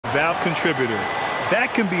valve contributor.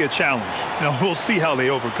 That can be a challenge. Now, we'll see how they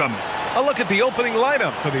overcome it. A look at the opening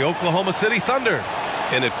lineup for the Oklahoma City Thunder.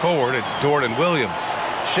 In at forward, it's Dort and Williams.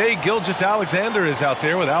 𝗧𝗛𝗨𝗡𝗦 is out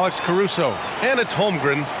there with Alex Caruso. And it's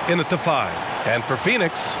Holmgren in at the 5. And for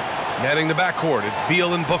Phoenix, manning the backcourt, it's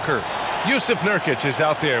Beal and Booker. Jusuf Nurkic is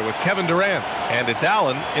out there with Kevin Durant. And it's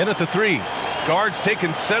Allen in at the 3. Guards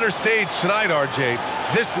taking center stage tonight, RJ.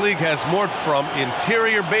 This league has morphed from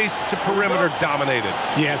interior base to perimeter dominated.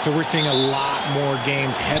 Yeah, so we're seeing a lot more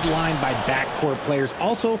games headlined by backcourt players.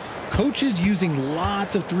 Also, coaches using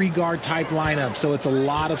lots of 3-guard type lineups, so it's a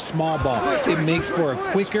lot of small ball. It makes for a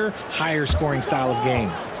quicker, higher scoring style of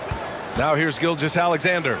game. Now here's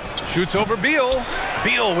Gilgeous-Alexander. Shoots over Beal.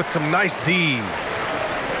 Beal with some nice D.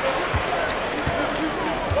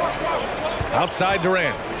 Outside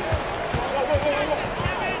Durant.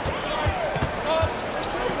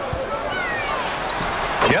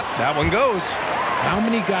 Yep, that one goes. How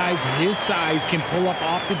many guys his size can pull up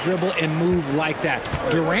off the dribble and move like that?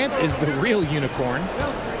 Durant is the real unicorn.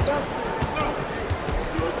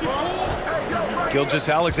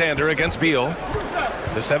 Gilgeous-Alexander against Beal.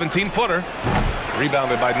 The 17-footer.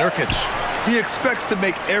 Rebounded by Nurkic. He expects to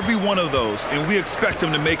make every one of those, and we expect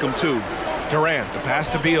him to make them too. Durant, the pass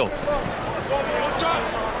to Beal.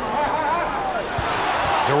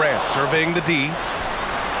 Durant surveying the D.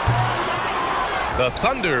 The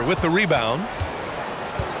Thunder with the rebound.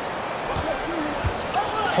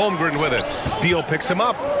 Holmgren with it. Beal picks him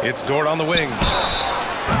up. It's Dort on the wing.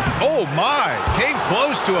 Oh, my. Came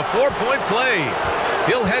close to a 4-point play.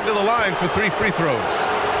 He'll head to the line for 3 free throws.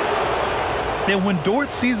 And when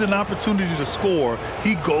Dort sees an opportunity to score,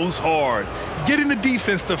 he goes hard, getting the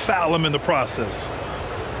defense to foul him in the process.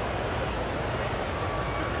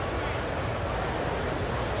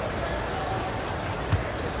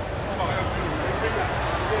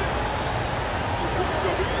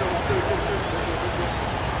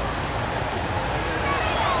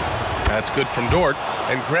 That's good from Dort.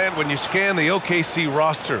 And Grant, when you scan the OKC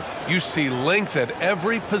roster, you see length at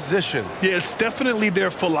every position. Yeah, it's definitely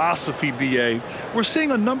their philosophy, B.A. We're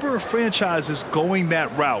seeing a number of franchises going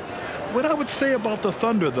that route. What I would say about the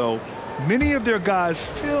Thunder, though, many of their guys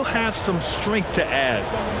still have some strength to add.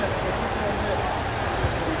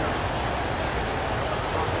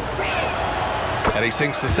 And he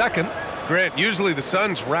sinks the second. Grant, usually the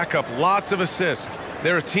Suns rack up lots of assists.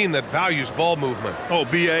 They're a team that values ball movement. Oh,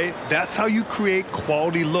 B.A., that's how you create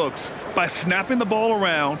quality looks, by snapping the ball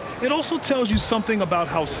around. It also tells you something about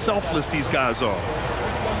how selfless these guys are.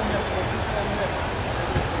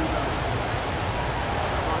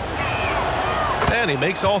 And he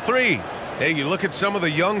makes all 3. Hey, you look at some of the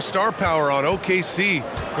young star power on OKC.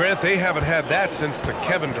 Grant, they haven't had that since the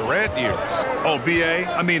Kevin Durant years. Oh, B.A.,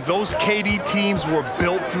 I mean, those KD teams were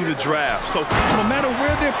built through the draft. So no matter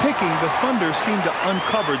where they're picking, the Thunder seem to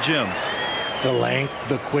uncover gems. The length,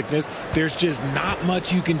 the quickness, there's just not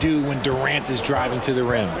much you can do when Durant is driving to the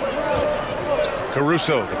rim.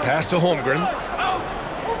 Caruso, the pass to Holmgren.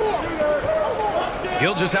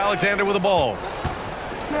 Gilgeous-Alexander with the ball.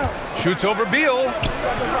 Shoots over Beal.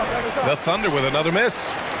 The Thunder with another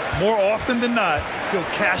miss. More often than not, he'll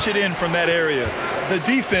cash it in from that area. The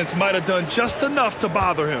defense might have done just enough to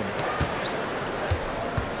bother him.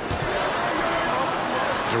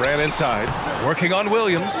 Durant inside, working on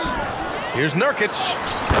Williams. Here's Nurkic,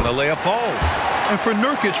 and the layup falls. And for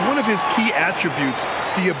Nurkic, one of his key attributes,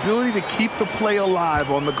 the ability to keep the play alive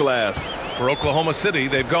on the glass. For Oklahoma City,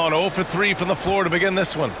 they've gone 0 for 3 from the floor to begin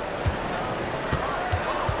this one.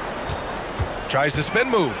 Tries the spin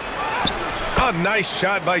move. A nice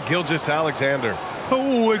shot by Gilgeous-Alexander.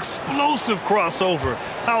 Oh, explosive crossover.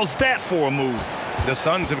 How's that for a move? The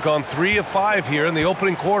Suns have gone 3 of 5 here in the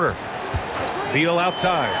opening quarter. Beal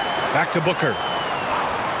outside. Back to Booker.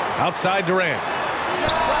 Outside Durant.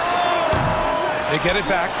 They get it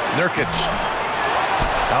back. Nurkic.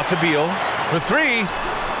 Out to Beal for 3.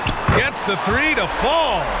 Gets the 3 to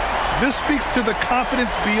fall. This speaks to the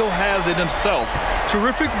confidence Beal has in himself.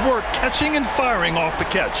 Terrific work catching and firing off the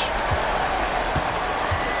catch.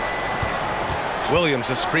 Williams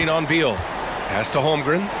a screen on Beal. Pass to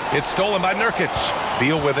Holmgren. It's stolen by Nurkic.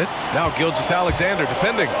 Beal with it. Now Gilgeous-Alexander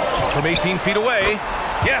defending from 18 feet away.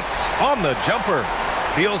 Yes, on the jumper.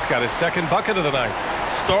 Beal's got his second bucket of the night.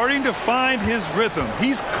 Starting to find his rhythm.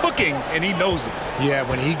 He's cooking, and he knows it. Yeah,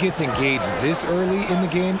 when he gets engaged this early in the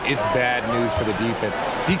game, it's bad news for the defense.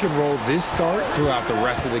 He can roll this start throughout the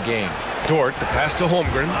rest of the game. Dort, the pass to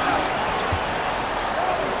Holmgren.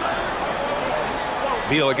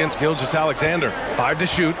 Beal against Gilgeous-Alexander. 5 to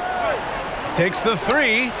shoot. Takes the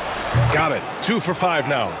 3. Got it. 2 for 5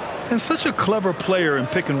 now. And such a clever player in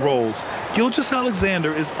pick and rolls.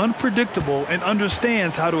 𝗖𝗶𝘁𝗆𝗵 is unpredictable and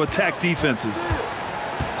understands how to attack defenses.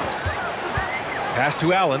 Pass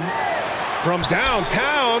to Allen from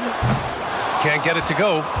downtown. Can't get it to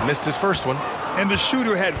go. Missed his first one. And the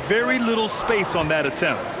shooter had very little space on that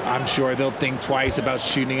attempt. I'm sure they'll think twice about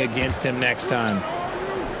shooting against him next time.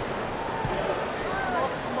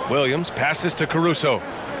 Williams passes to Caruso.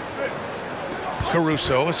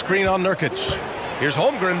 Caruso, a screen on Nurkic. Here's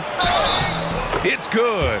Holmgren. It's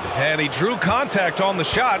good. And he drew contact on the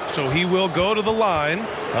shot, so he will go to the line.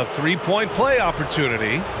 A three-point play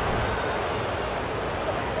opportunity.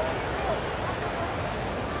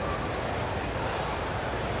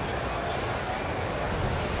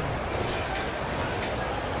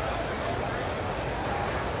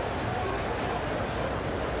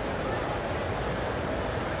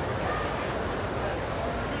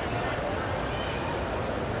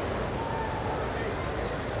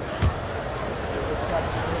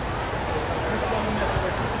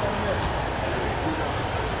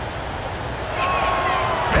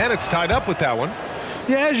 And it's tied up with that one.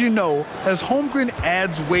 Yeah, as you know, as Holmgren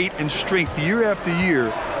adds weight and strength year after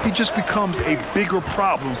year, he just becomes a bigger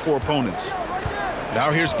problem for opponents.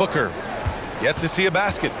 Now here's Booker. Yet to see a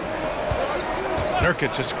basket.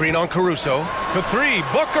 Nurkic, a screen on Caruso. For three,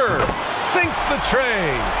 Booker sinks the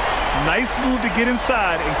tray. Nice move to get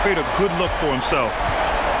inside and create a good look for himself.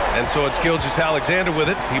 And so it's 𝗖𝗶𝘁𝗆𝗵 with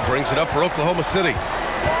it. He brings it up for Oklahoma City.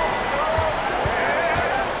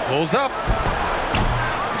 Pulls up.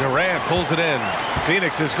 Durant pulls it in.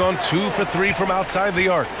 Phoenix has gone 2 for 3 from outside the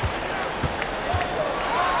arc.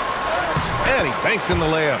 And he banks in the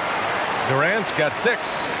layup. Durant's got 6.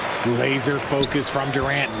 Laser focus from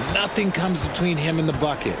Durant. Nothing comes between him and the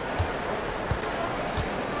bucket.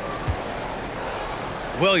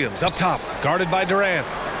 Williams up top, guarded by Durant.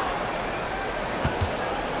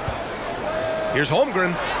 Here's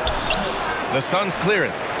Holmgren. The Suns clear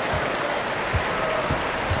it.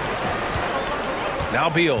 Now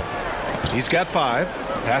Beal. He's got 5.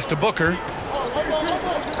 Pass to Booker.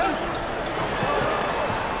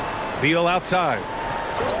 Beal outside.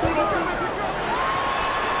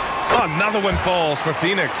 Another one falls for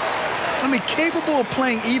Phoenix. I mean, capable of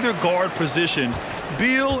playing either guard position,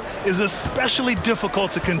 Beal is especially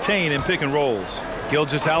difficult to contain in pick and rolls.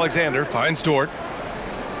 𝗖𝗶𝘁𝗆𝗵 finds Dort.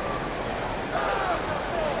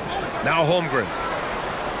 Now Holmgren.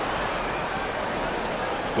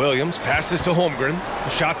 Williams passes to Holmgren. A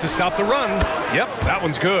shot to stop the run. Yep, that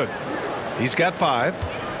one's good. He's got 5.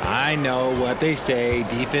 I know what they say,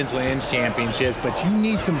 defense wins championships, but you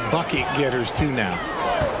need some bucket getters too now.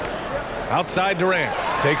 Outside Durant.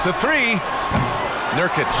 Takes a 3.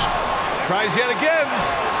 Nurkic tries yet again.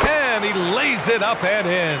 And he lays it up and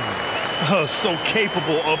in. So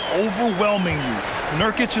capable of overwhelming you.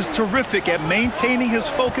 Nurkic is terrific at maintaining his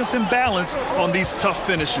focus and balance on these tough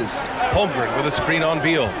finishes. Holmgren with a screen on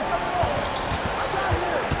Beal.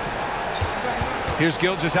 Here's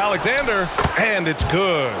𝗖𝗶𝘁𝘆𝗵, and it's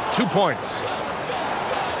good. 2 points.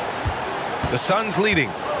 The Suns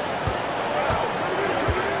leading.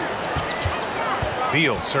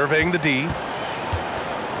 Beal surveying the D.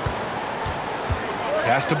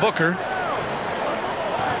 Pass to Booker.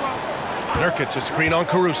 Nurkic, a screen on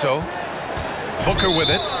Caruso. Booker with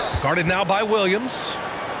it. Guarded now by Williams.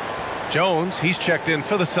 Jones, he's checked in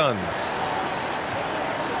for the Suns.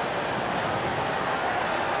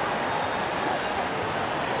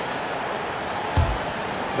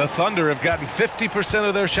 The Thunder have gotten 50%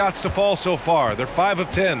 of their shots to fall so far. They're 5 of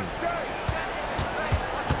 10.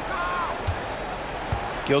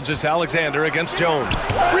 𝗖𝗶𝘁𝘆𝗵 against Jones.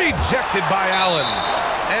 Rejected by Allen.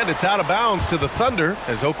 And it's out of bounds to the Thunder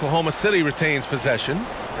as Oklahoma City retains possession.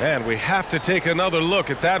 And we have to take another look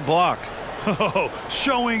at that block.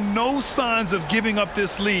 Showing no signs of giving up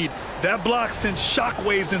this lead. That block sent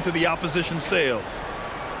shockwaves into the opposition's sails.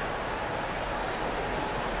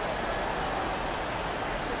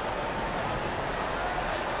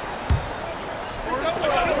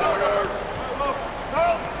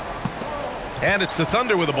 And it's the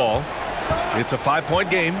Thunder with the ball. It's a 5-point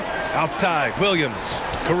game. Outside, Williams.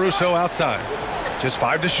 Caruso outside. Just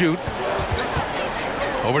 5 to shoot.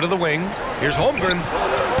 Over to the wing. Here's Holmgren.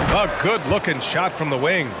 A good-looking shot from the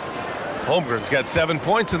wing. Holmgren's got 7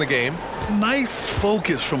 points in the game. Nice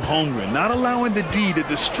focus from Holmgren, not allowing the D to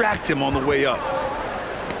distract him on the way up.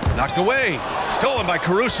 Knocked away. Stolen by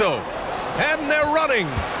Caruso. And they're running.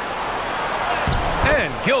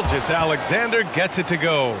 And 𝗖𝗶𝘁𝘆𝗵 gets it to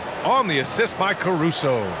go on the assist by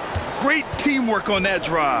Caruso. Great teamwork on that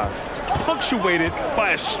drive, punctuated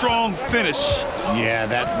by a strong finish. Yeah,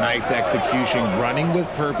 that's nice execution, running with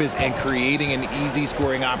purpose and creating an easy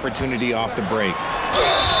scoring opportunity off the break.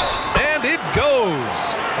 And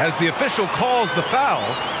goes. As the official calls the foul,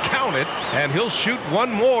 count it, and he'll shoot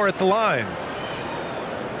one more at the line.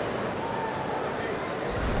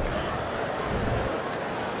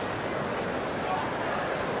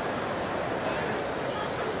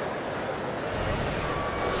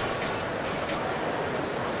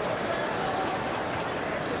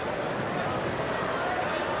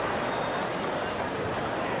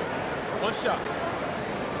 One shot.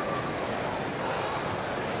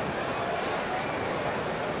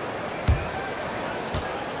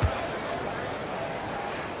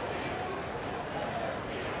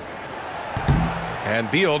 And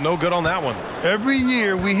Beal, no good on that one. Every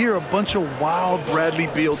year we hear a bunch of wild Bradley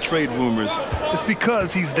Beal trade rumors. It's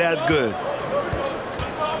because he's that good.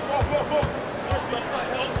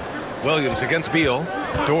 Williams against Beal.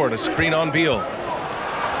 Dort, a screen on Beal.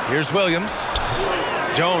 Here's Williams.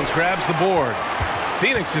 Jones grabs the board.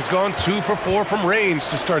 Phoenix has gone 2 for 4 from range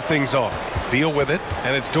to start things off. Beal with it,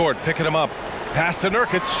 and it's Dort picking him up. Pass to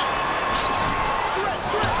𝗧𝗛𝗏𝗏.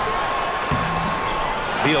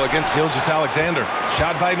 Beal against 𝗧𝗛𝗏𝗏.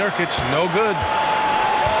 Shot by 𝗧𝗏𝗏𝗏, no good.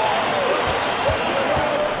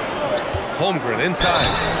 Holmgren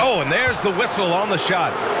inside. Oh, and there's the whistle on the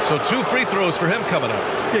shot. So 2 free throws for him coming up.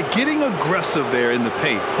 Yeah, getting aggressive there in the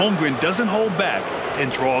paint. Holmgren doesn't hold back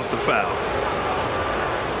and draws the foul.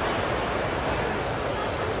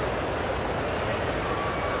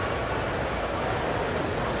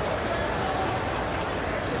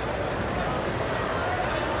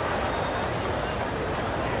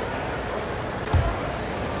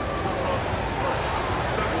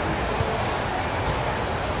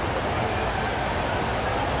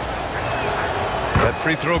 That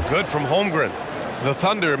free throw good from Holmgren. The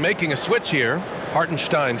Thunder making a switch here.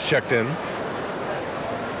 Hartenstein's checked in.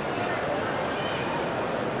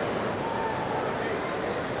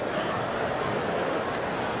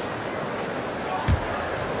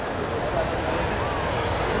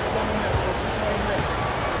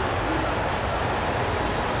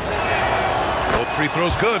 Both free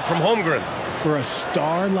throws good from Holmgren. For a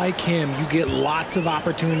star like him, you get lots of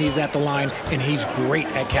opportunities at the line, and he's great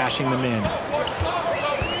at cashing them in.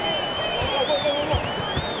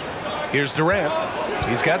 Here's Durant.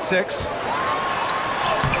 He's got 6.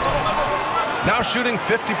 Now shooting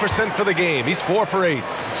 50% for the game. He's 4 for 8.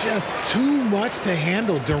 Just too much to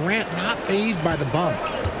handle. Durant not fazed by the bump.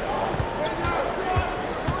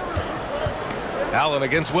 Allen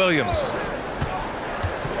against Williams.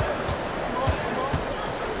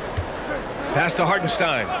 Pass to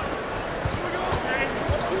Hartenstein.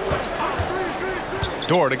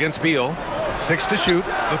 Dort against Beal. 6 to shoot.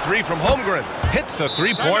 The 3 from Holmgren. Hits a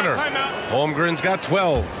three-pointer. Holmgren's got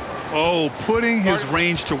 12. Oh, putting his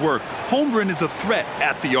range to work. Holmgren is a threat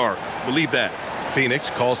at the arc. Believe that. Phoenix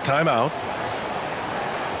calls timeout.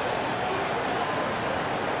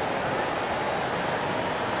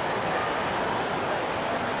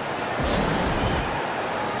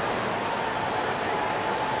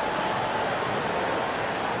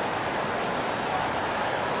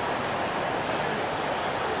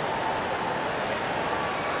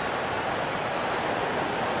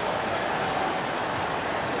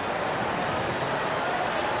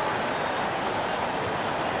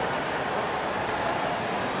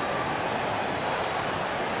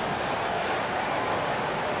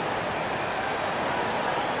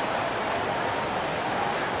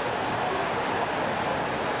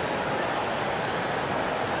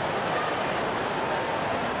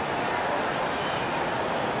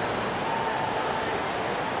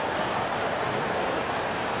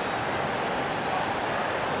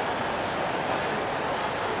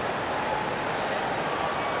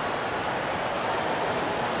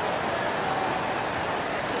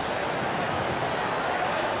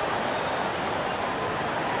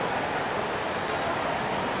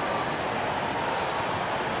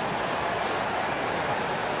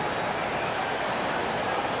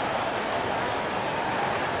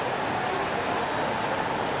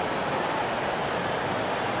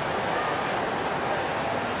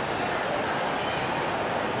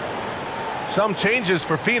 Some changes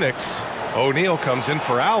for Phoenix. O'Neal comes in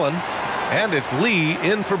for Allen, and it's Lee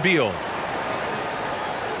in for Beal.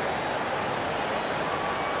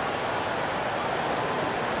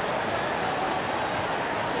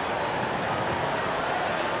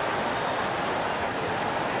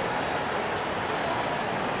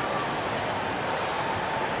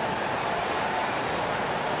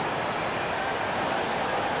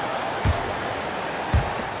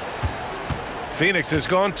 Phoenix has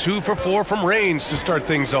gone 2 for 4 from range to start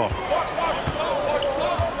things off.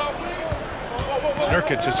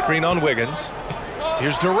 𗗧𗏆🗏 a screen on Wiggins.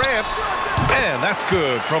 Here's Durant. And that's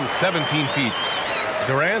good from 17 feet.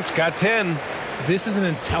 Durant's got 10. This is an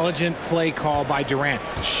intelligent play call by Durant,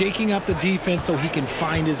 shaking up the defense so he can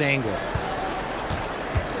find his angle.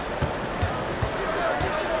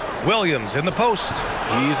 Williams in the post.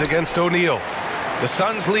 He's against O'Neal. The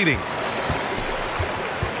Suns leading.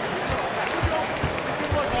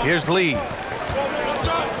 Here's Lee.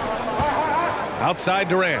 Outside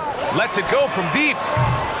Durant. Lets it go from deep.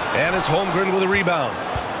 And it's Holmgren with a rebound.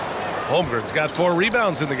 Holmgren's got 4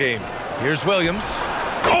 rebounds in the game. Here's Williams.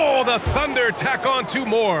 Oh, the Thunder tack on 2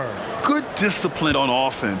 more. Good discipline on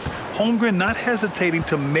offense. Holmgren not hesitating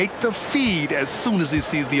to make the feed as soon as he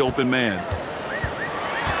sees the open man.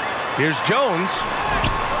 Here's Jones.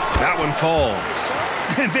 That one falls.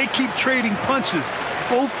 And they keep trading punches.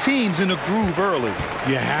 Both teams in a groove early.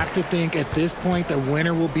 You have to think at this point the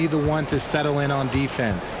winner will be the one to settle in on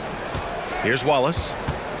defense. Here's Wallace.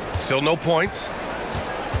 Still no points.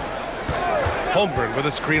 Holmgren with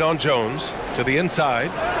a screen on Jones to the inside.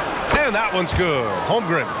 And that one's good.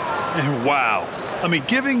 Holmgren. And wow. I mean,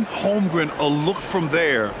 giving Holmgren a look from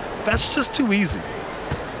there, that's just too easy.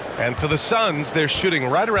 And for the Suns, they're shooting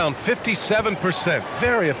right around 57%.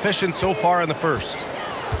 Very efficient so far in the first.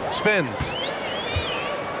 Spins.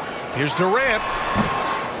 Here's Durant.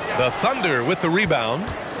 The Thunder with the rebound.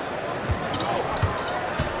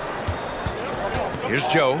 Here's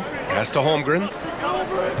Joe. Pass to Holmgren.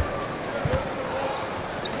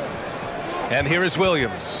 And here is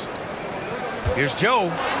Williams. Here's Joe.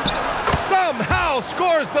 Somehow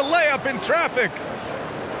scores the layup in traffic.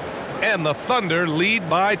 And the Thunder lead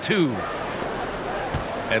by 2.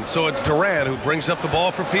 And so it's Durant who brings up the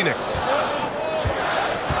ball for Phoenix.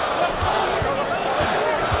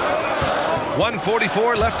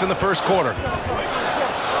 1:44 left in the first quarter.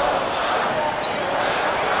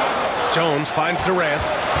 Jones finds Durant.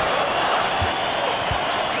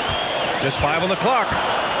 Just 5 on the clock.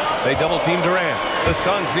 They double team Durant. The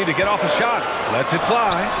Suns need to get off a shot. Lets it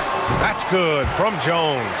fly. That's good from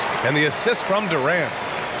Jones. And the assist from Durant.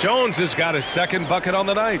 Jones has got his 2nd bucket on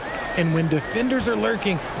the night. And when defenders are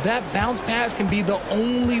lurking, that bounce pass can be the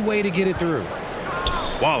only way to get it through.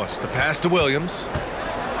 Wallace, the pass to Williams.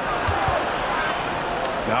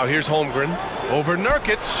 Now here's Holmgren over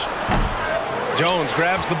Nurkic. Jones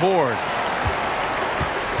grabs the board.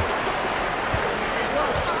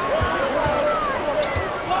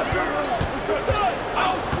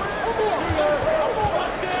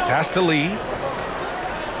 Pass to Lee.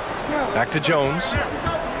 Back to Jones.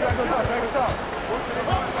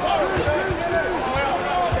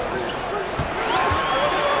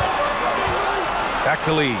 Back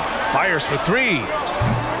to Lee. Fires for 3.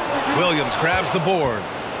 Williams grabs the board.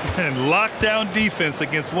 And lockdown defense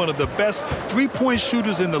against one of the best three-point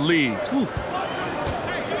shooters in the league. Whew.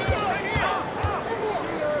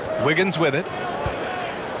 Wiggins with it.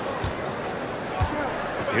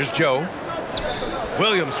 Here's Joe.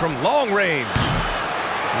 Williams from long range.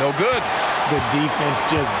 No good. The defense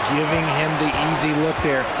just giving him the easy look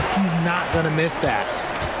there. He's not going to miss that.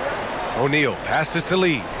 O'Neal passes to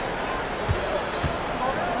Lee.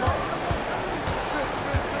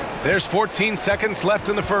 There's 14 seconds left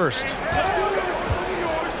in the first.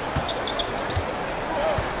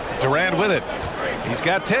 Durant with it. He's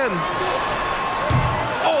got 10.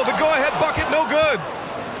 Oh, the go-ahead bucket, no good.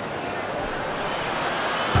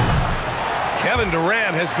 Kevin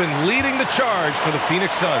Durant has been leading the charge for the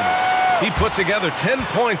Phoenix Suns. He put together 10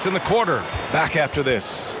 points in the quarter. Back after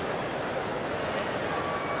this.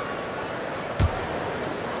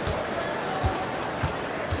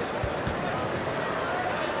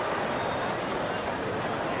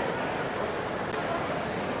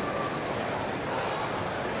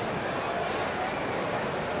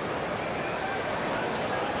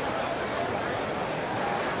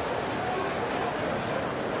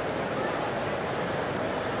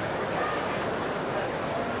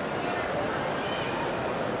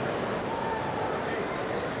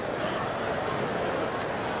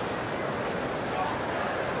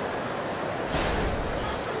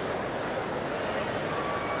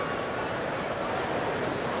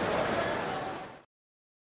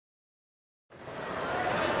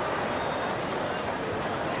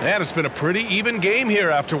 And it's been a pretty even game here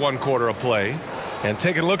after 1 quarter of play. And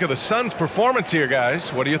taking a look at the Suns' performance here,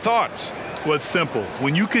 guys. What are your thoughts? Well, it's simple.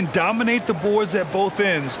 When you can dominate the boards at both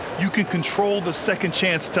ends, you can control the second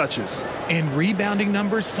chance touches. And rebounding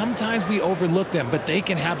numbers, sometimes we overlook them, but they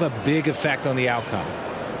can have a big effect on the outcome.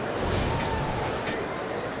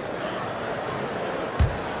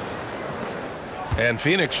 And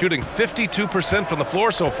Phoenix shooting 52% from the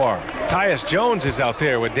floor so far. Tyus Jones is out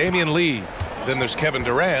there with Damian Lee. Then there's Kevin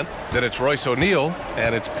Durant. Then it's Royce O'Neal.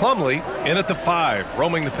 And it's Plumlee in at the 5,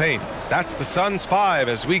 roaming the paint. That's the Suns' 5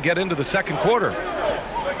 as we get into the second quarter.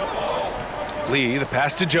 Lee, the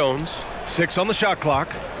pass to Jones. 6 on the shot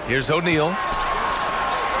clock. Here's O'Neal.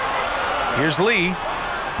 Here's Lee.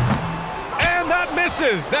 And that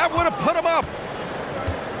misses. That would have put him up.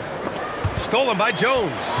 Stolen by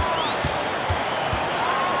Jones.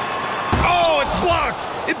 Oh, it's blocked.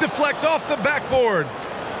 It deflects off the backboard.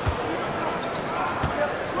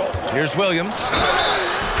 Here's Williams.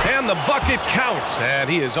 And the bucket counts. And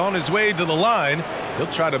he is on his way to the line. He'll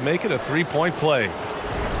try to make it a 3-point play.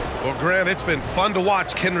 Well, Grant, it's been fun to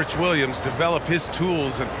watch Kenrich Williams develop his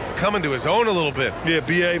tools and come into his own a little bit. Yeah,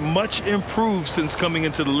 B.A. much improved since coming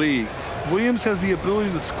into the league. Williams has the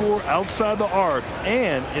ability to score outside the arc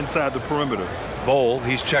and inside the perimeter. Bowl,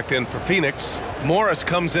 he's checked in for Phoenix. Morris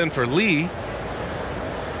comes in for Lee.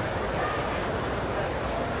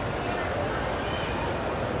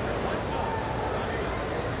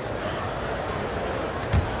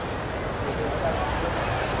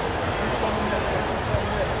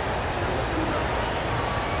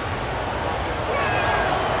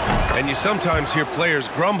 And you sometimes hear players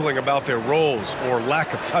grumbling about their roles or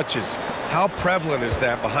lack of touches. How prevalent is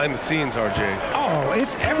that behind the scenes, RJ? Oh,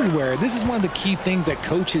 it's everywhere. This is one of the key things that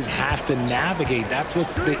coaches have to navigate. That's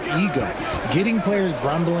what's the ego. Getting players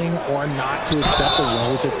grumbling or not to accept the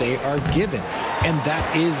roles that they are given. And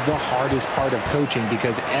that is the hardest part of coaching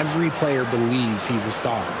because every player believes he's a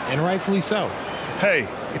star, and rightfully so. Hey,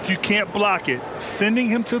 if you can't block it, sending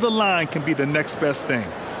him to the line can be the next best thing.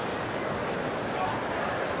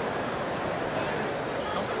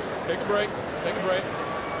 Take a break. Take a break.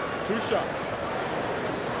 2 shots.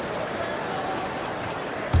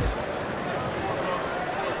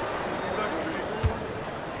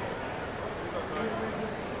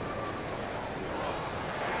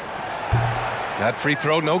 That free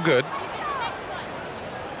throw, no good.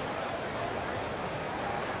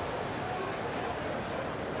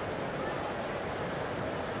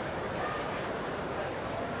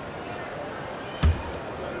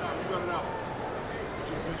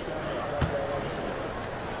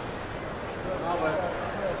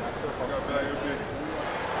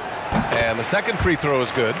 And the second free throw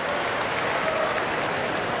is good.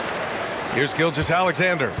 Here's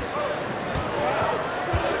Gilgeous-Alexander.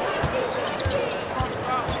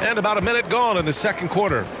 And about a minute gone in the second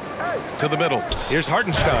quarter. To the middle. Here's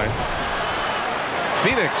Hartenstein.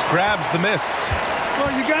 Phoenix grabs the miss.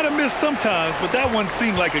 Well, you got to miss sometimes, but that one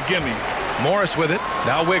seemed like a gimme. Morris with it.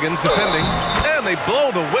 Now Wiggins defending. And they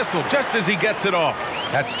blow the whistle just as he gets it off.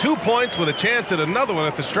 That's 2 points with a chance at another one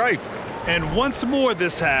at the stripe. And once more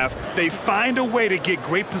this half, they find a way to get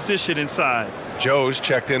great position inside. Joe's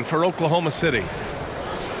checked in for Oklahoma City.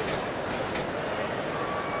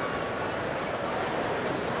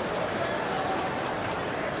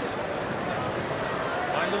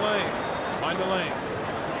 Mind the lanes. Mind the lanes.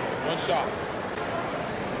 1 shot.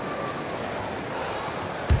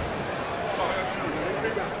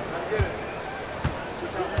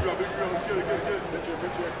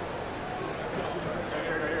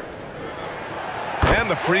 And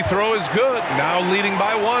the free throw is good. Now leading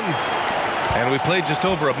by 1. And we played just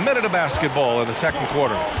over a minute of basketball in the second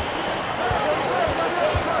quarter.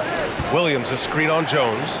 Williams a screen on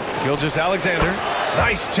Jones. Gilgeous-Alexander.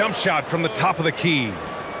 Nice jump shot from the top of the key.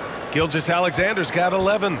 Gilgeous-Alexander's got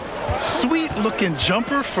 11. Sweet looking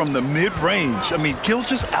jumper from the mid-range. I mean,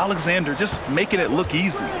 Gilgeous-Alexander just making it look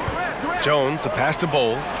easy. Jones, the pass to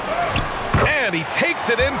Bowl. And he takes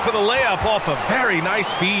it in for the layup off a very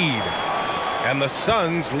nice feed. And the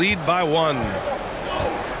Suns lead by 1.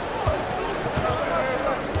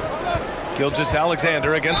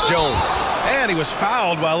 Gilgeous-Alexander against Jones. And he was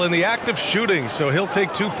fouled while in the act of shooting, so he'll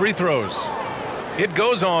take 2 free throws. It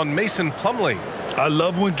goes on Mason Plumlee. I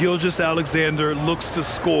love when Gilgeous-Alexander looks to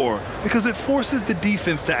score because it forces the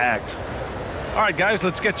defense to act. All right, guys,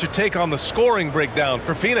 let's get your take on the scoring breakdown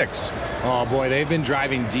for Phoenix. Oh, boy, they've been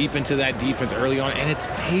driving deep into that defense early on, and it's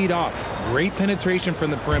paid off. Great penetration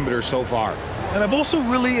from the perimeter so far. And I've also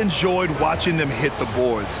really enjoyed watching them hit the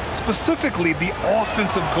boards, specifically the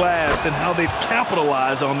offensive glass and how they've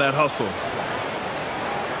capitalized on that hustle.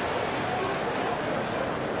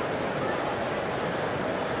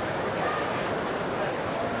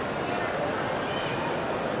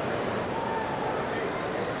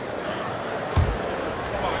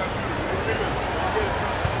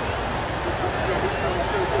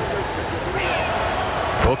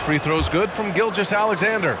 Both free throws good from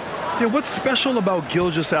Gilgeous-Alexander. Yeah, what's special about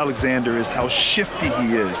Gilgeous-Alexander is how shifty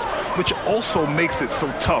he is, which also makes it so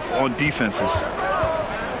tough on defenses.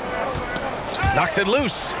 Knocks it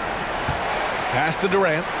loose. Pass to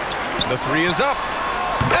Durant. The three is up.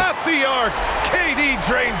 At the arc. KD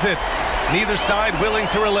drains it. Neither side willing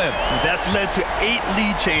to relent. That's led to 8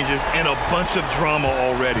 lead changes and a bunch of drama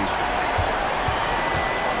already.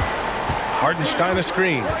 Hartenstein a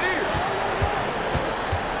screen.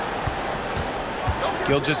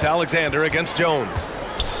 Gilgeous-Alexander against Jones.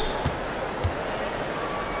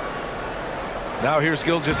 Now here's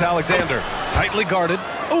Gilgeous-Alexander. Tightly guarded.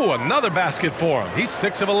 Oh, another basket for him. He's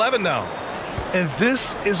 6 of 11 now. And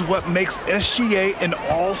this is what makes SGA an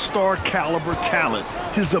all-star caliber talent.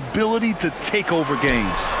 His ability to take over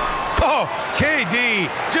games. Oh, KD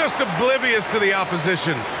just oblivious to the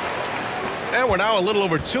opposition. And we're now a little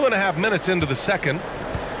over 2.5 minutes into the second.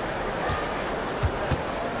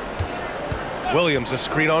 Williams a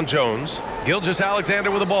screen on Jones.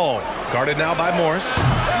 Gilgeous-Alexander with the ball. Guarded now by Morris.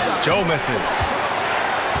 Joe misses.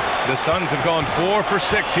 The Suns have gone 4 for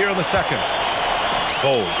 6 here in the second.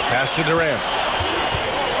 Bull, pass to Durant.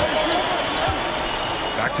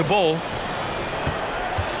 Back to Bull.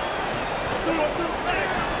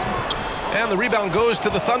 And the rebound goes to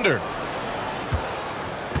the Thunder.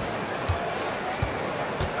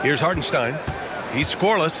 Here's Hartenstein. He's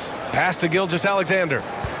scoreless. Pass to Gilgeous-Alexander.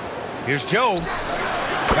 Here's Joe.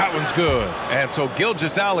 That one's good. And so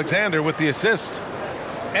Gilgeous-Alexander with the assist.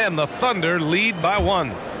 And the Thunder lead by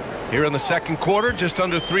 1. Here in the second quarter, just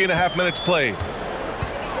under 3.5 minutes played.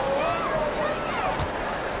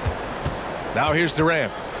 Now here's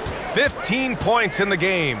Durant. 15 points in the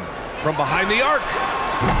game from behind the arc.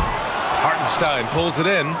 Hartenstein pulls it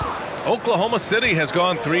in. Oklahoma City has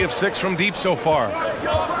gone 3 of 6 from deep so far.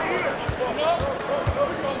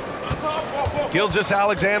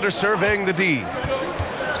 Gilgeous-Alexander surveying the D.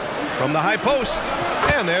 From the high post.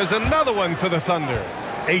 And there's another one for the Thunder.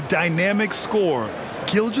 A dynamic score.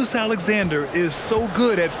 Gilgeous-Alexander is so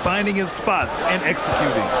good at finding his spots and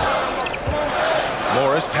executing.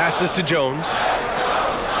 Morris passes to Jones.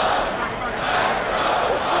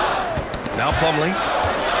 Now Plumlee.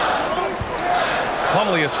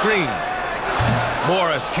 Plumlee a screen.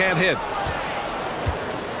 Morris can't hit.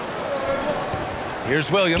 Here's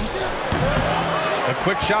Williams. A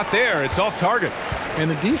quick shot there. It's off target. And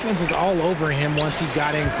the defense was all over him once he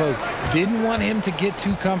got in close. Didn't want him to get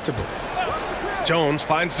too comfortable. Jones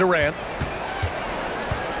finds Durant.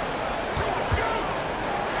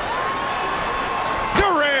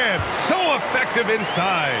 Durant, so effective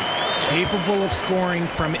inside. Capable of scoring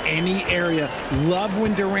from any area. Love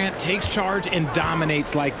when Durant takes charge and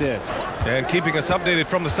dominates like this. And keeping us updated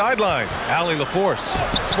from the sideline, Allie LaForce.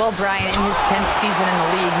 Well, Brian, in his 10th season in the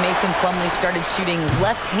league, Mason Plumlee started shooting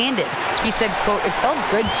left-handed. He said, quote, "It felt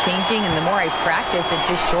good changing, and the more I practice, it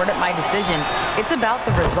just shored up my decision. It's about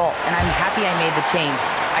the result, and I'm happy I made the change.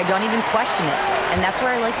 I don't even question it, and that's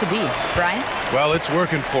where I like to be." Brian? Well, it's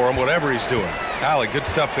working for him, whatever he's doing. Allie, good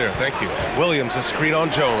stuff there. Thank you. Williams a screen on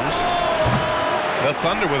Jones. The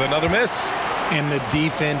Thunder with another miss. And the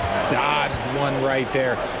defense dodged one right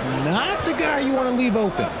there. Not the guy you want to leave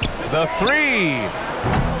open. The three.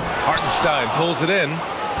 Hartenstein pulls it in.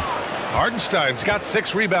 Hartenstein's got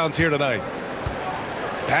 6 rebounds here tonight.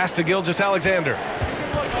 Pass to Gilgeous-Alexander.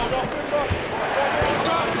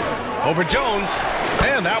 Over Jones.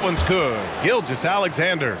 And that one's good.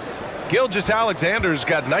 Gilgeous-Alexander. Gilgeous-Alexander's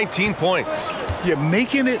got 19 points. You're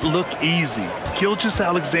making it look easy.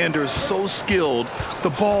 Gilgeous-Alexander is so skilled, the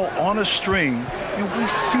ball on a string, and we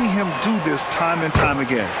see him do this time and time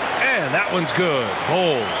again. And that one's good.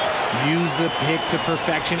 Bold. Used the pick to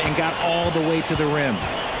perfection and got all the way to the rim.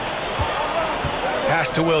 Pass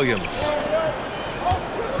to Williams.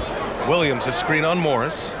 Williams a screen on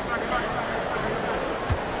Morris.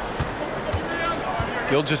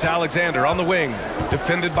 Gilgeous-Alexander on the wing,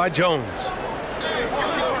 defended by Jones.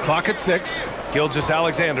 Clock at 6.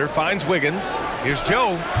 Gilgeous-Alexander finds Wiggins. Here's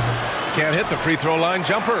Joe. Can't hit the free throw line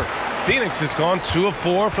jumper. Phoenix has gone 2 of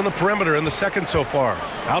 4 from the perimeter in the second so far.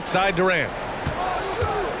 Outside Durant.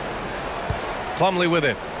 Plumlee with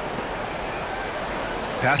it.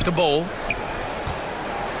 Pass to Bull.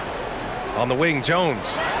 On the wing, Jones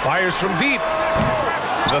fires from deep.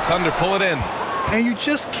 The Thunder pull it in. And you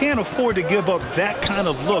just can't afford to give up that kind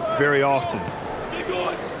of look very often.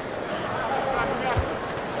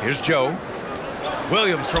 Here's Joe.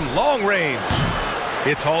 Williams from long range.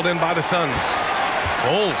 It's hauled in by the Suns.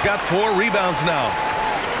 Bull's got 4 rebounds now.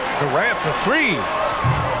 Durant for 3.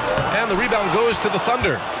 And the rebound goes to the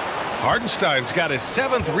Thunder. Hartenstein's got his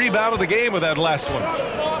 7th rebound of the game with that last one.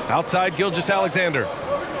 Outside Gilgeous-Alexander.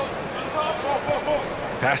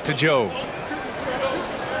 Pass to Joe.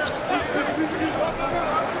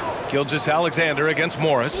 Gilgeous-Alexander against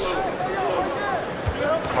Morris.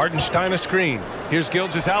 𝗧𝗛𝗨𝗡𝗦 a screen. Here's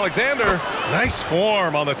𝗬𝗪𝗪. Nice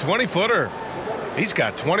form on the 20-footer. He's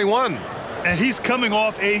got 21. And he's coming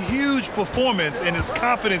off a huge performance, and his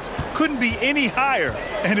confidence couldn't be any higher.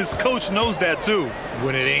 And his coach knows that, too.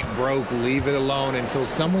 When it ain't broke, leave it alone. Until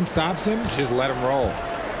someone stops him, just let him roll.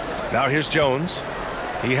 Now here's Jones.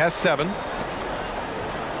 He has 7.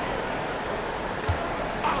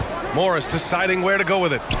 Morris deciding where to go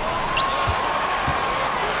with it.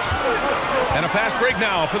 And a fast break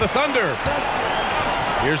now for the Thunder.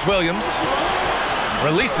 Here's Williams.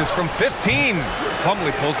 Releases from 15.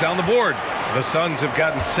 Plumlee pulls down the board. The Suns have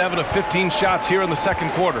gotten 7 of 15 shots here in the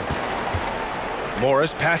second quarter.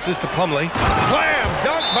 Morris passes to Plumlee. Slam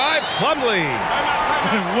dunk by Plumlee.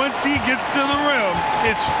 Once he gets to the rim,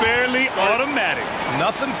 it's fairly automatic.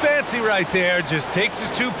 Nothing fancy right there. Just takes his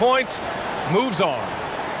 2 points, moves on.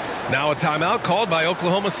 Now a timeout called by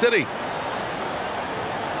Oklahoma City.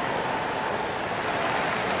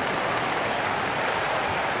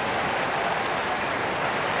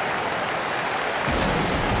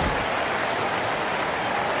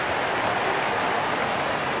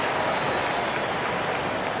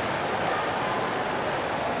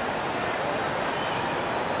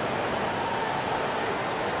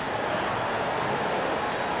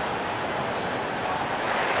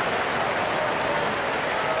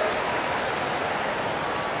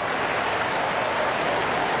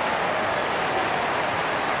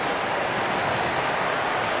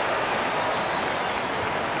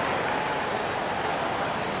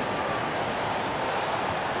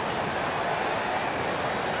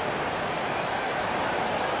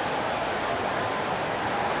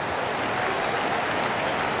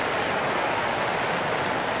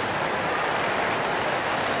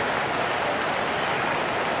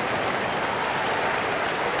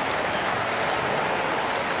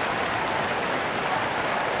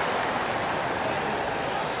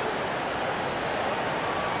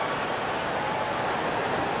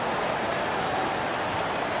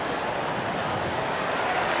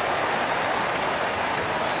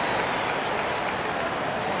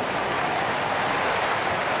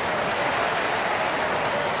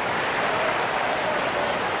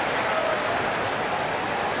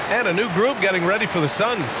 And a new group getting ready for the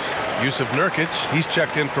Suns. Yusuf Nurkic, he's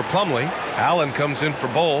checked in for Plumlee. Allen comes in for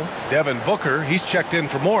Bol. Devin Booker, he's checked in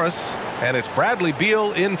for Morris. And it's Bradley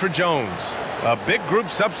Beal in for Jones. A big group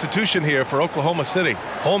substitution here for Oklahoma City.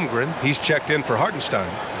 Holmgren, he's checked in for 𝗖𝗪𝗏.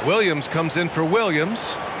 Williams comes in for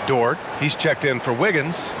Williams. Dort, he's checked in for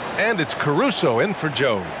Wiggins. And it's Caruso in for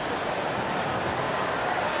Jones.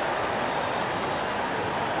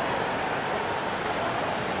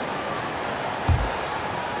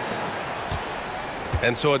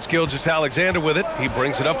 And so it's 𝗬𝗪𝗪 with it. He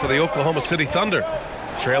brings it up for the Oklahoma City Thunder.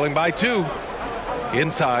 Trailing by 2.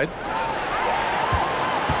 Inside.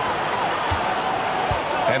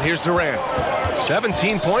 And here's Durant.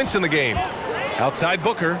 17 points in the game. Outside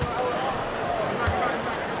Booker.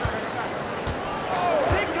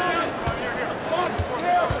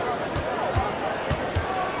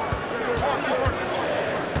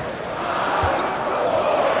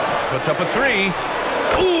 Puts up a 3.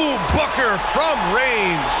 Ooh, Booker from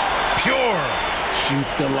range. Pure.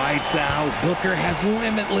 Shoots the lights out. Booker has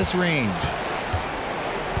limitless range.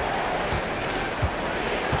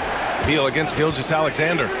 Beal against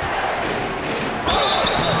𝗬𝗪𝗪.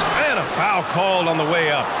 And a foul called on the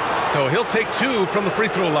way up. So he'll take 2 from the free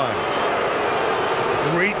throw line.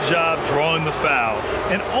 Great job drawing the foul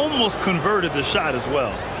and almost converted the shot as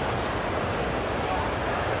well.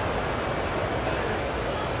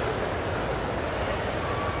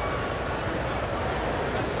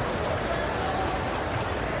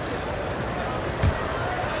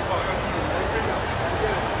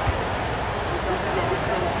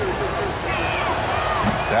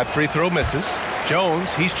 That free throw misses.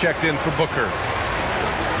 Jones, he's checked in for Booker.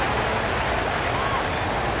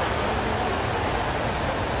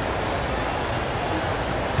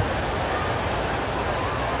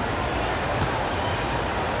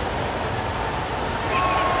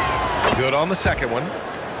 Good on the second one.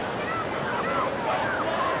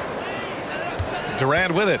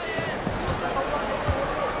 Durant with it.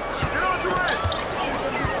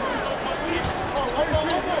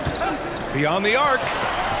 Beyond the arc.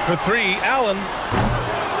 For 3, Allen.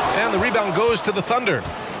 And the rebound goes to the Thunder.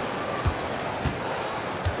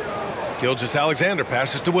 𝗬𝗪𝗪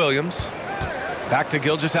passes to Williams. Back to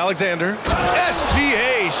𝗬𝗪𝗪.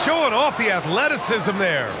 SGA showing off the athleticism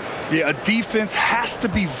there. Yeah, a defense has to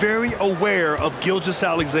be very aware of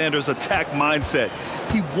𝗬𝗪𝗪's attack mindset.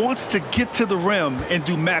 He wants to get to the rim and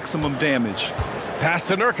do maximum damage. Pass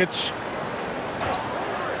to Nurkic.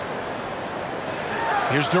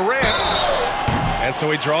 Here's Durant. And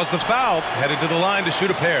so he draws the foul, headed to the line to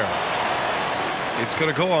shoot a pair. It's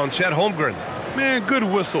going to go on Chet Holmgren. Man, good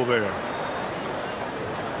whistle there.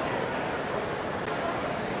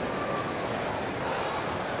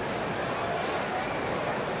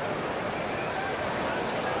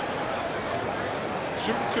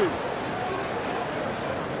 Shoot 2.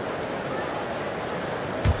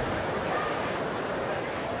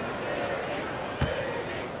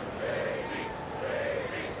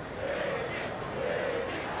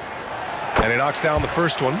 And he knocks down the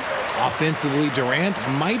first one. Offensively, Durant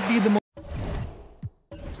might be the most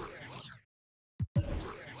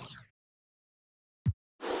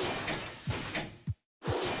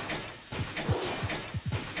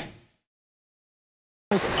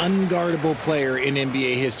unguardable player in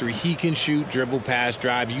NBA history. He can shoot, dribble, pass,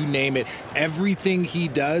 drive, you name it. Everything he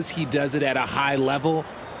does it at a high level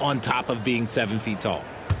on top of being 7 feet tall.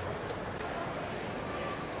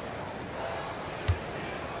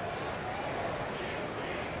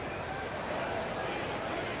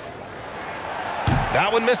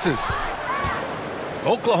 That one misses.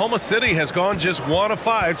 Oklahoma City has gone just 1 of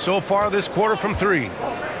 5 so far this quarter from 3.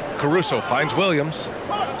 Caruso finds Williams.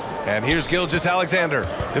 And here's Gilgeous-Alexander,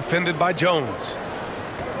 defended by Jones.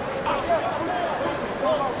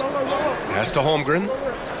 Pass to Holmgren.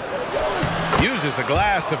 Uses the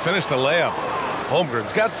glass to finish the layup.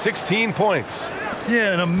 Holmgren's got 16 points.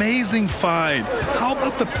 Yeah, an amazing find. How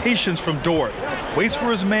about the patience from Dort? Waits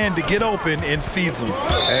for his man to get open and feeds him.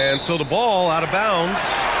 And so the ball out of bounds.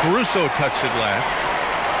 Caruso touched it last.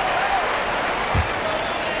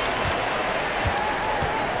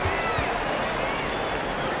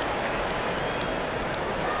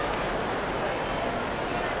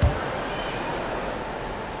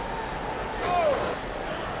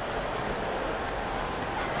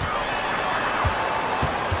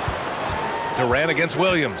 Durant against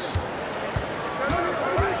Williams.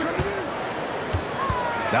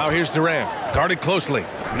 Now here's Durant, guarded closely.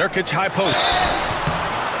 Nurkic high post.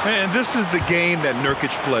 Man, this is the game that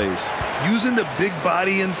Nurkic plays. Using the big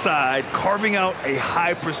body inside, carving out a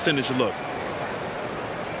high percentage look.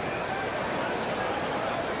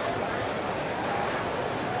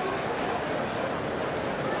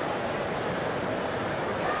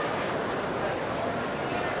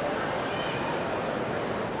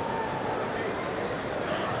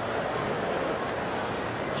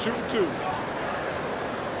 Shoot 2.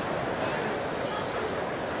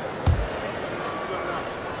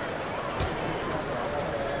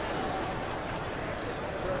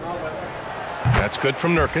 That's good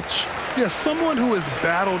from Nurkic. Yeah, someone who has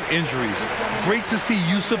battled injuries. Great to see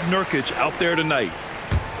Jusuf Nurkic out there tonight.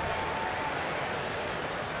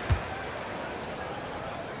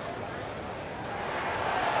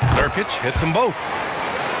 Nurkic hits them both.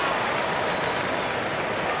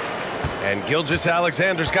 And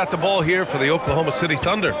Gilgeous-Alexander's got the ball here for the Oklahoma City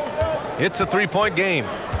Thunder. It's a 3-point game.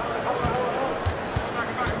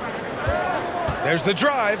 There's the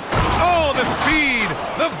drive. Oh, the speed,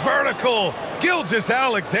 the vertical.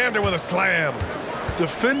 Gilgeous-Alexander with a slam.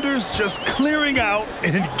 Defenders just clearing out,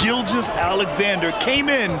 and Gilgeous-Alexander came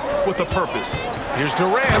in with a purpose. Here's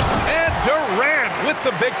Durant, and Durant with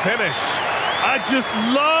the big finish. I just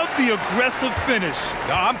love the aggressive finish.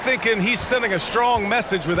 I'm thinking he's sending a strong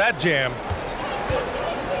message with that jam.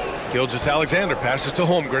 Gilgeous-Alexander passes to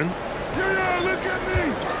Holmgren. Yeah, look at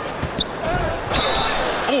me.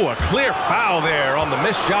 Oh, a clear foul there on the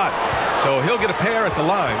missed shot. So he'll get a pair at the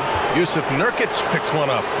line. Jusuf Nurkic picks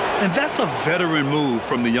one up. And that's a veteran move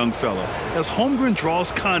from the young fella, as Holmgren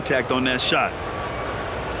draws contact on that shot.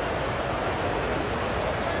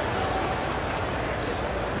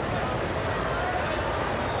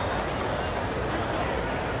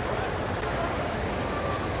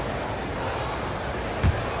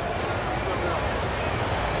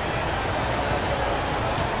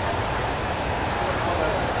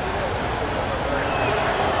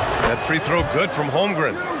 Free throw good from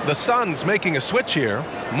Holmgren. The Suns making a switch here.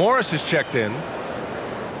 Morris is checked in.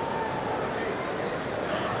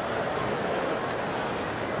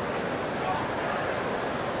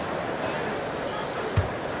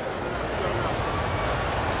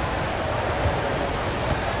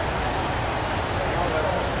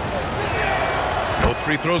 Both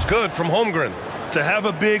free throws good from Holmgren. To have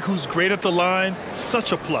a big who's great at the line,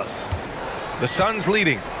 such a plus. The Suns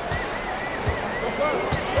leading.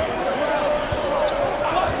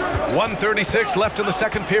 1:36 left in the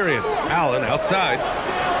second period. Allen outside.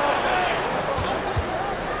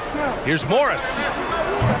 Here's Morris.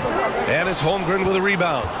 And it's Holmgren with a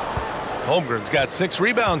rebound. Holmgren's got 6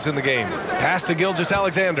 rebounds in the game. Pass to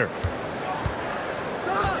Gilgeous-Alexander.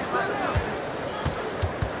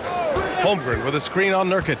 Holmgren with a screen on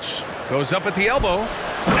Nurkic. Goes up at the elbow.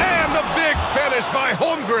 And the big finish by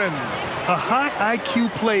Holmgren. A high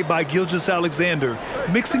IQ play by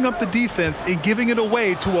𝗖𝗛𝗪, mixing up the defense and giving it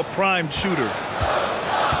away to a primed shooter.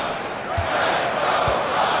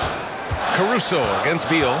 Caruso against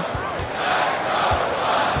Beal.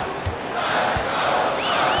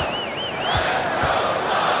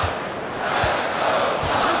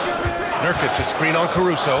 Nurkic a screen on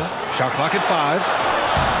Caruso. Shot clock at 5.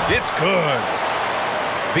 It's good.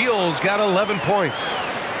 Beal's got 11 points.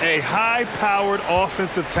 A high-powered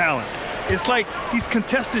offensive talent. It's like these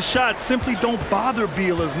contested shots simply don't bother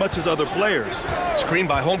Beal as much as other players. Screen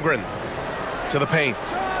by Holmgren. To the paint.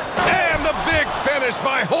 And the big finish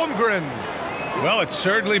by Holmgren. Well, it's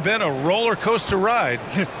certainly been a roller coaster ride.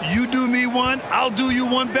 You do me one, I'll do you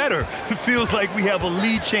one better. It feels like we have a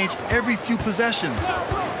lead change every few possessions.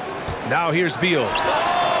 Now here's Beal.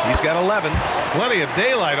 He's got 11. Plenty of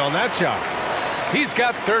daylight on that shot. He's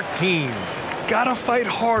got 13. Gotta fight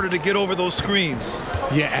harder to get over those screens.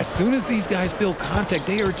 Yeah, as soon as these guys feel contact,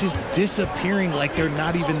 they are just disappearing like they're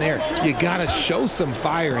not even there. You gotta show some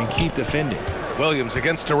fire and keep defending. Williams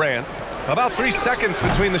against Durant. About 3 seconds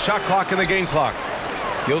between the shot clock and the game clock.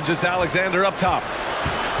 𝗖𝗛𝗪 up top.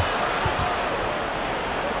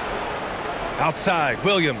 Outside,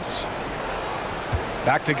 Williams.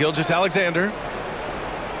 Back to 𝗖𝗛𝗪.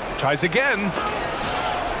 Tries again.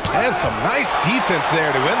 And some nice defense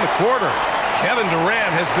there to end the quarter. Kevin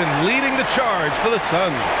Durant has been leading the charge for the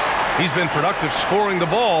Suns. He's been productive scoring the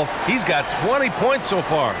ball. He's got 20 points so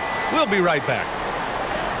far. We'll be right back.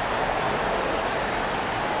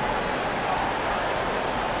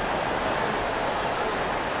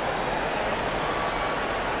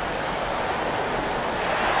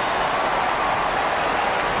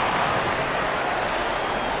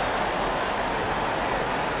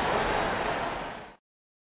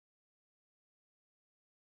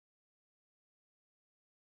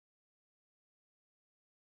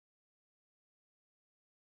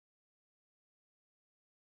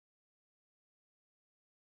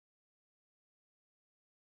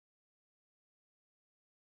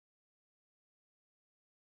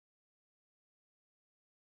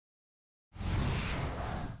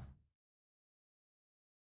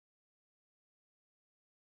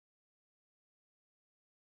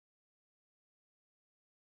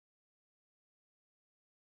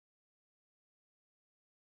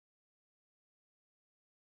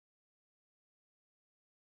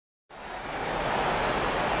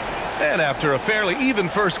 And after a fairly even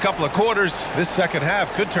first couple of quarters, this second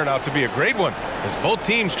half could turn out to be a great one, as both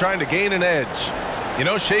teams trying to gain an edge. You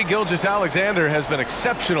know, 𝗖𝗛𝗪 has been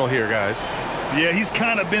exceptional here, guys. Yeah, he's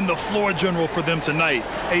kind of been the floor general for them tonight.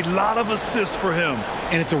 A lot of assists for him.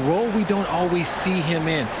 And it's a role we don't always see him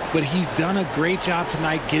in, but he's done a great job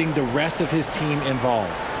tonight getting the rest of his team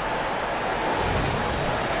involved.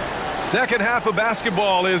 Second half of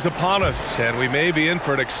basketball is upon us, and we may be in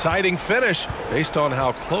for an exciting finish based on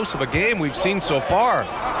how close of a game we've seen so far.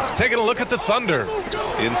 Taking a look at the Thunder.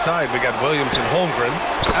 Inside, we got Williams and Holmgren.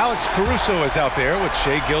 Alex Caruso is out there with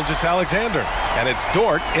𝗖𝗛𝗪. And it's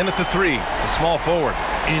Dort in at the 3, the small forward.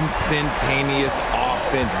 Instantaneous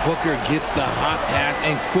offense. Booker gets the hot pass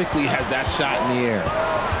and quickly has that shot in the air.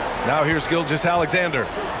 Now here's 𝗖𝗛𝗪.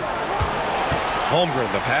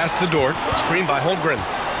 Holmgren, the pass to Dort. Screened by Holmgren.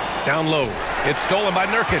 Down low. It's stolen by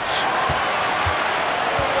Nurkic.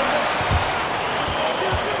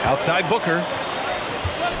 Outside Booker.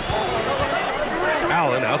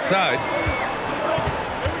 Allen outside.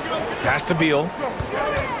 Pass to Beal.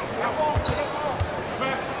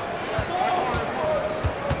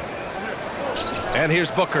 And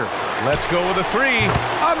here's Booker. Let's go with a 3.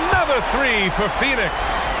 Another 3 for Phoenix.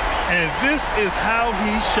 And this is how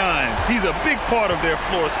he shines. He's a big part of their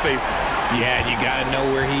floor spacing. Yeah, you got to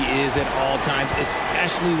know where he is at all times,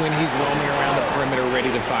 especially when he's roaming around the perimeter ready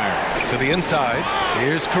to fire. To the inside.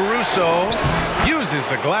 Here's Caruso. Uses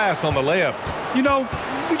the glass on the layup. You know,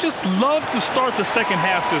 you just love to start the second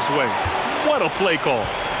half this way. What a play call.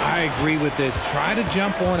 I agree with this. Try to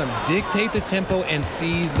jump on him, dictate the tempo, and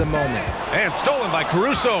seize the moment. And stolen by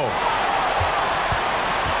Caruso.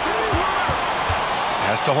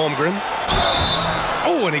 Pass to Holmgren.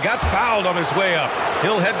 Oh, and he got fouled on his way up.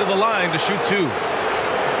 He'll head to the line to shoot 2.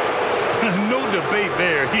 No debate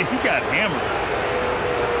there. He got hammered.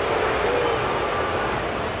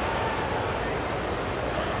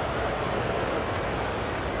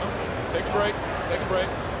 Take a break. Take a break.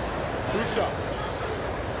 2 shots.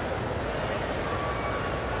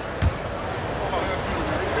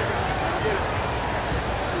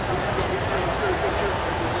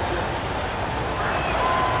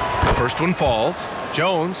 First one falls.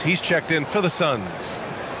 Jones, he's checked in for the Suns.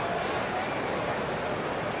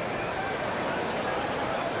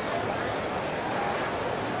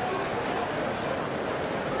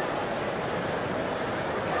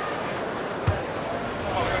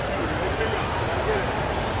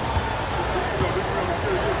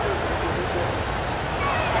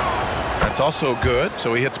 That's also good,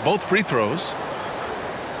 so he hits both free throws.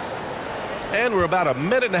 And we're about a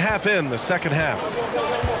minute and a half in the second half.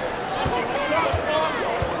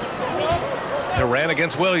 Durant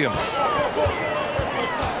against Williams.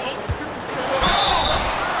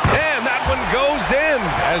 And that one goes in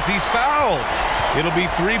as he's fouled. It'll be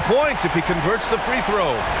 3 points if he converts the free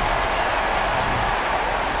throw.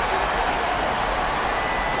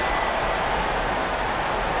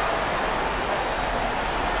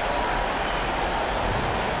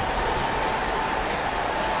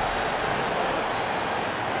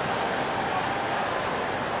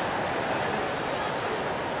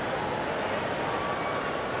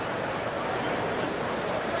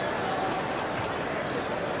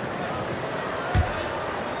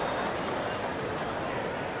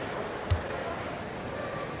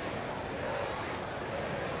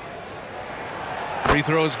 Free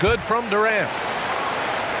throw is good from Durant.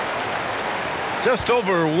 Just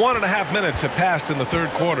over 1.5 minutes have passed in the third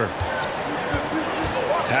quarter.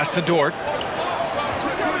 Pass to Dort.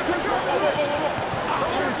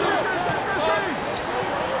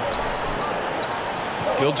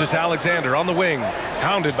 Gilgeous-Alexander on the wing.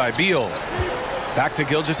 Pounded by Beal. Back to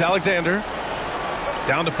Gilgeous-Alexander.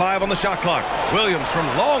 Down to 5 on the shot clock. Williams from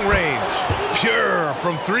long range. Pure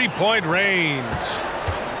from three-point range.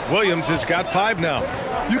 Williams has got 5 now.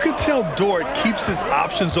 You can tell Dort keeps his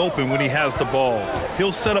options open when he has the ball.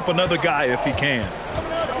 He'll set up another guy if he can.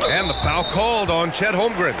 And the foul called on Chet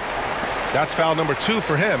Holmgren. That's foul number 2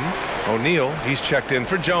 for him. O'Neal, he's checked in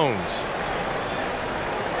for Jones.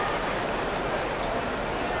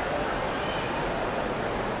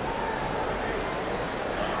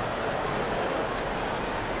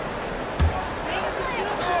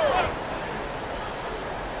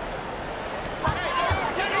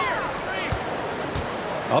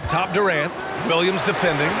 Up top, Durant. Williams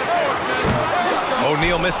defending.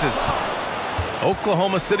 O'Neal misses.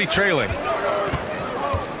 Oklahoma City trailing.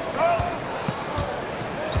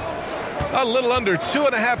 A little under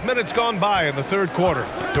 2.5 minutes gone by in the third quarter.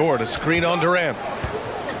 Dort, a screen on Durant.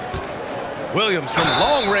 Williams from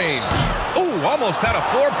long range. Ooh, almost had a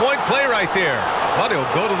 4-point play right there. But he'll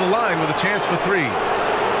go to the line with a chance for 3.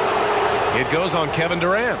 It goes on Kevin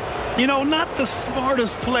Durant. You know, not the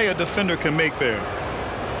smartest play a defender can make there.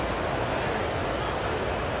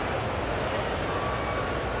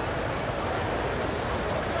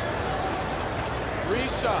 Three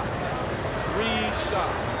shots.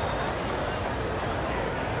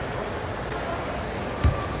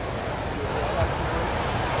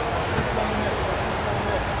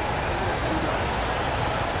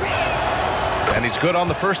 And he's good on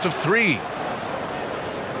the first of 3.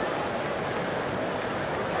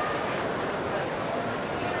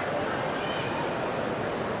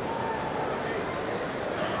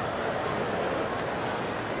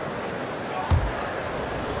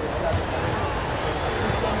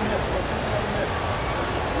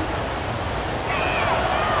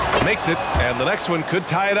 Makes it, and the next one could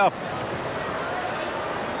tie it up.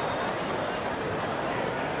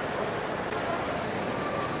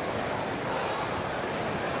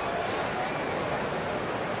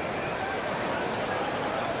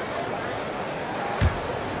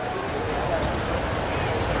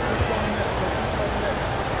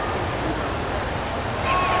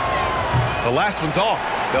 The last one's off.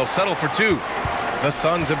 They'll settle for 2. The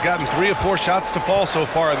Suns have gotten 3 of 4 shots to fall so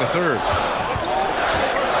far in the third.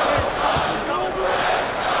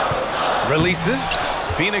 Releases.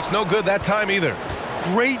 Phoenix no good that time either.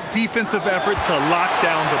 Great defensive effort to lock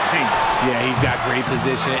down the paint. Yeah, he's got great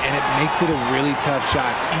position, and it makes it a really tough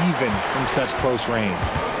shot, even from such close range.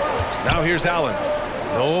 Now here's Allen.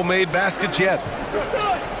 No made baskets yet.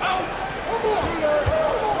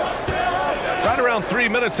 Right around 3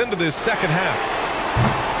 minutes into this second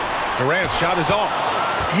half. Durant's shot is off.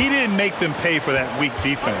 He didn't make them pay for that weak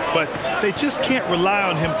defense, but they just can't rely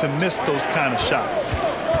on him to miss those kind of shots.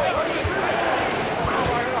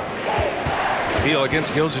 Beal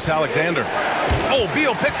against Gilgeous-Alexander. Oh,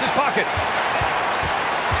 Beal picks his pocket.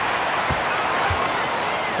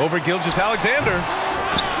 Over Gilgeous-Alexander.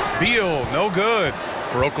 Beal, no good.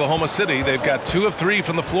 For Oklahoma City, they've got 2 of 3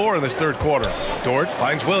 from the floor in this third quarter. Dort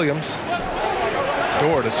finds Williams.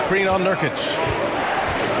 Dort, a screen on Nurkic.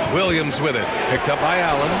 Williams with it. Picked up by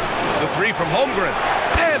Allen. The 3 from Holmgren.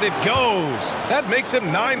 And it goes. That makes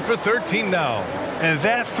him 9 for 13 now. And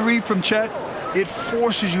that three from Chet, it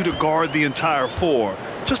forces you to guard the entire four.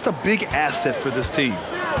 Just a big asset for this team.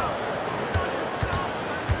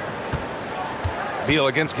 Beal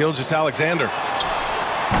against Gilgeous-Alexander.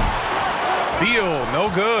 Beal,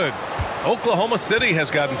 no good. Oklahoma City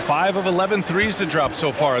has gotten 5 of 11 threes to drop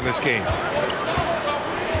so far in this game.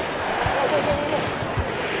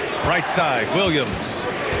 Right side, Williams.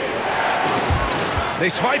 They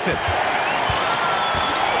swipe it.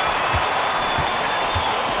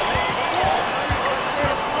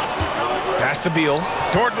 Pass to Beal.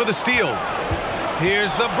 Dort with a steal.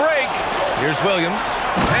 Here's the break. Here's Williams.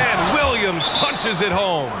 And Williams punches it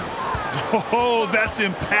home. Oh, that's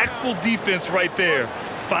impactful defense right there.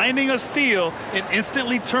 Finding a steal and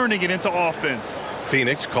instantly turning it into offense.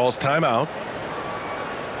 Phoenix calls timeout.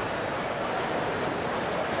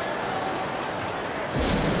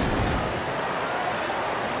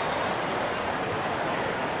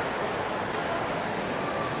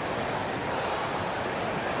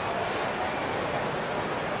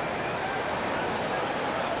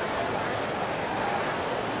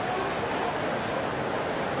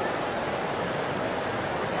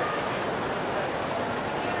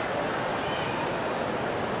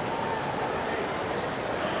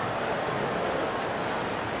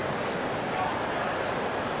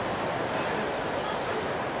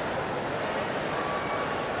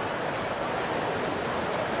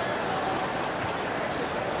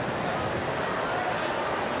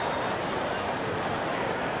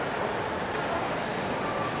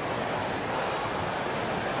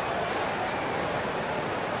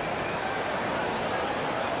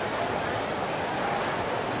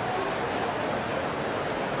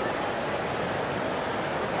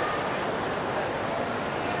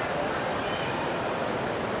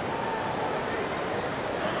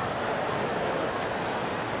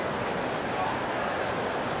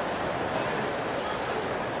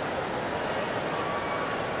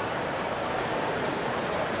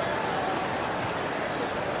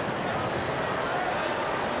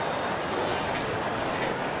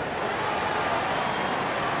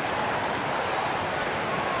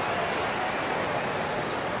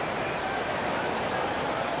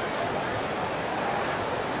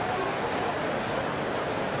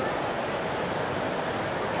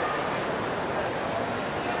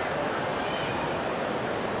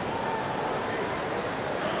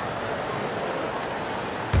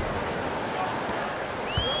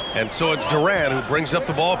 And so it's Durant who brings up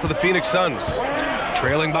the ball for the Phoenix Suns.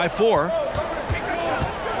 Trailing by 4.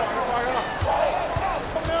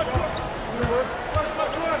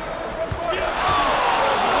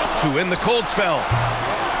 To win the cold spell.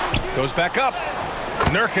 Goes back up.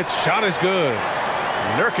 Nurkic's shot is good.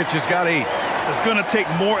 Nurkic has got 8. It's going to take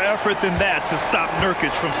more effort than that to stop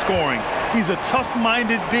Nurkic from scoring. He's a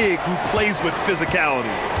tough-minded big who plays with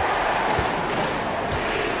physicality.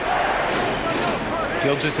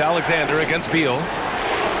 Gilgeous-Alexander against Beal.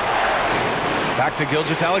 Back to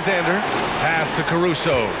Gilgeous-Alexander. Pass to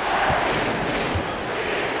Caruso.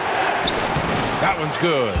 That one's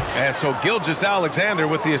good. And so Gilgeous-Alexander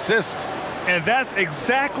with the assist. And that's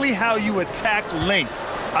exactly how you attack length.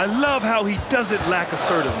 I love how he doesn't lack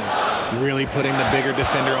assertiveness. Really putting the bigger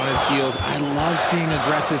defender on his heels. I love seeing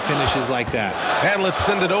aggressive finishes like that. And let's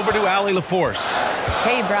send it over to Allie LaForce.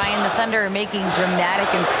 Hey, Brian, the Thunder are making dramatic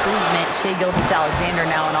improvement. Shai Gilgeous-Alexander,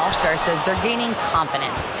 now an all-star, says they're gaining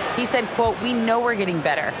confidence. He said, quote, "We know we're getting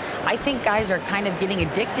better. I think guys are kind of getting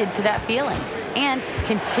addicted to that feeling and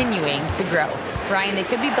continuing to grow." Brian, they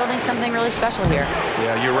could be building something really special here.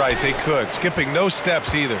 Yeah, you're right. They could. Skipping no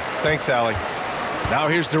steps either. Thanks, Allie. Now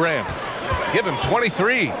here's Durant. Give him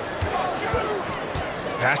 23.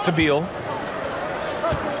 Pass to Beal.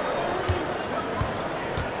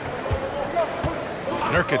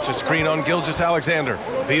 Nurkic, a screen on Gilgeous-Alexander.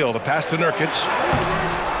 Beal, the pass to Nurkic.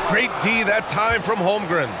 Great D that time from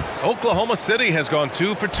Holmgren. Oklahoma City has gone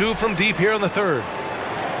 2 for 2 from deep here in the third.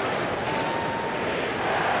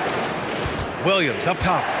 Williams up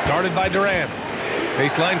top, guarded by Durant.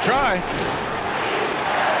 Baseline try.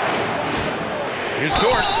 Here's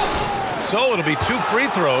Dort. So it'll be 2 free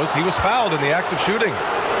throws. He was fouled in the act of shooting.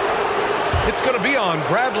 It's going to be on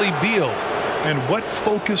Bradley Beal. And what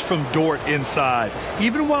focus from Dort inside.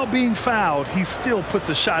 Even while being fouled, he still puts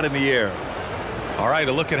a shot in the air. All right,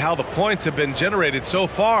 a look at how the points have been generated so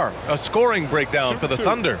far. A scoring breakdown for the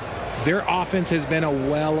Thunder. Their offense has been a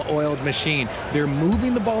well-oiled machine. They're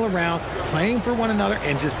moving the ball around, playing for one another,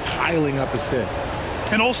 and just piling up assists.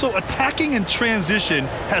 And also attacking in transition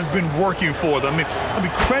has been working for them. I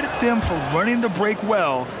mean, credit them for running the break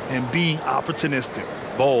well and being opportunistic.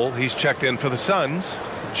 Bol, he's checked in for the Suns.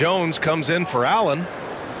 Jones comes in for Allen.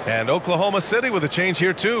 And Oklahoma City with a change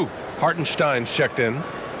here too. 𝗧𝗛𝗏𝗏's checked in.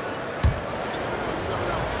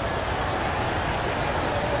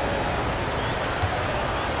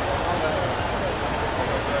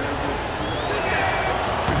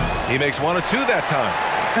 He makes 1 of 2 that time.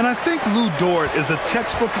 And I think 𝗬𝗏𝗏 is a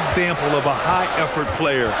textbook example of a high-effort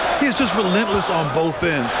player. He is just relentless on both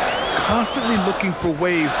ends, constantly looking for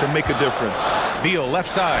ways to make a difference. Beal left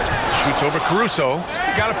side, shoots over Caruso.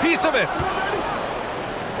 Got a piece of it.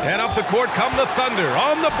 And up the court come the Thunder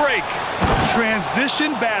on the break.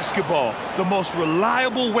 Transition basketball, the most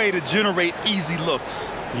reliable way to generate easy looks.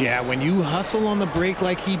 Yeah, when you hustle on the break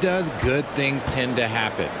like he does, good things tend to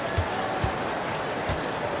happen.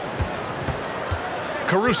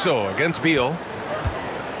 Caruso against Beal.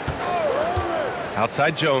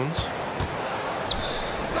 Outside Jones.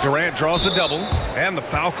 Durant draws the double, and the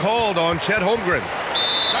foul called on Chet Holmgren.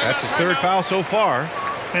 That's his 3rd foul so far.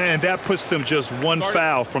 And that puts them just 1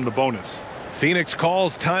 foul from the bonus. Phoenix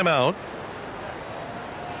calls timeout.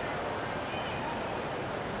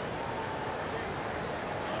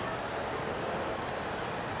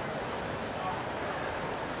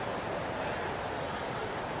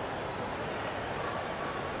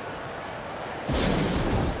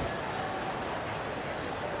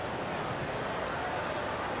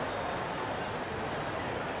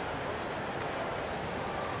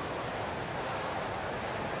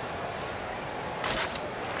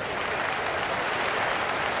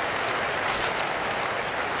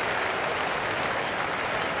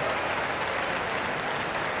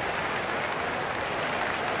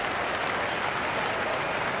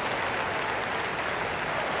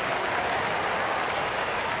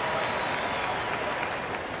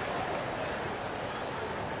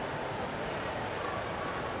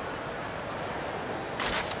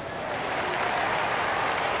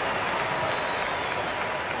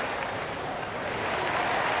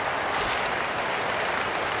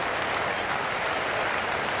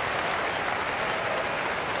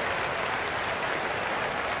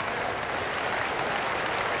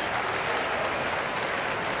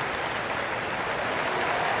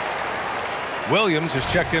 Williams is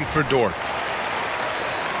checked in for Dort.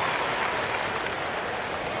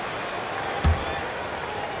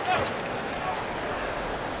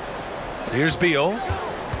 Here's Beal.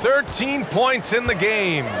 13 points in the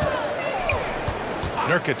game.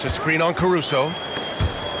 Nurkic a screen on Caruso.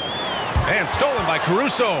 And stolen by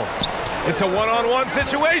Caruso. It's a one-on-one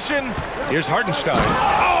situation. Here's 𝗧𝗛𝗏𝗏.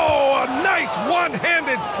 Oh, a nice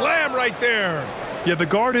one-handed slam right there. Yeah, the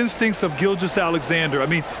guard instincts of 𝗖𝗶𝘁𝗆. I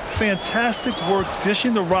mean, fantastic work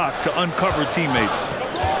dishing the rock to uncover teammates.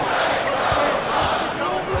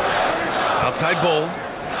 Outside Bull.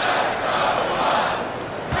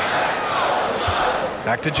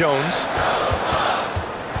 Back to Jones.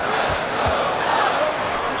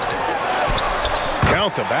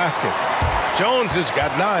 Count the basket. Jones has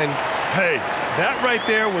got 9. Hey, that right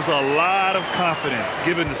there was a lot of confidence,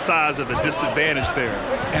 given the size of the disadvantage there.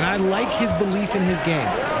 And I like his belief in his game.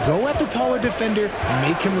 Go at the taller defender,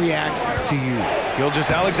 make him react to you.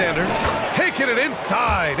 𝗖𝗶𝘁𝗆 taking it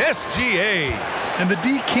inside. SGA. And the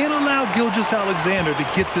D can't allow 𝗖𝗶𝘁𝗆 to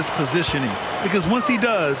get this positioning, because once he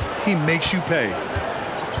does, he makes you pay.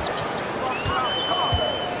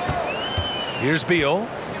 Here's Beal.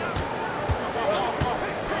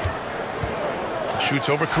 Shoots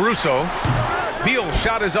over Caruso. Beal's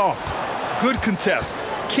shot is off. Good contest.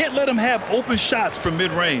 Can't let him have open shots from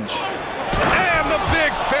mid-range. And the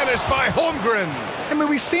big finish by Holmgren. I mean,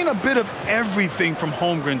 we've seen a bit of everything from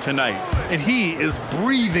Holmgren tonight, and he is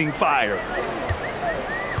breathing fire.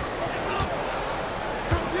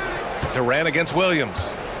 Durant against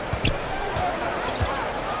Williams.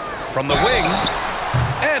 From the wing.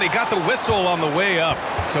 And he got the whistle on the way up.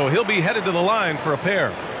 So he'll be headed to the line for a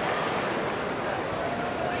pair.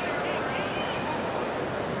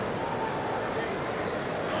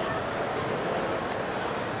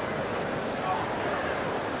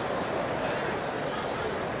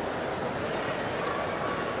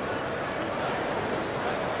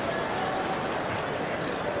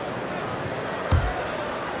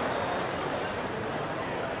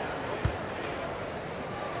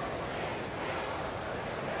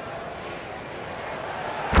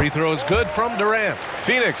 Free throw is good from Durant.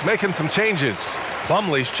 Phoenix making some changes.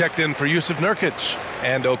 Plumlee's checked in for Jusuf Nurkic.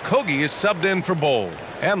 And Okogie is subbed in for Bol.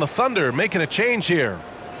 And the Thunder making a change here.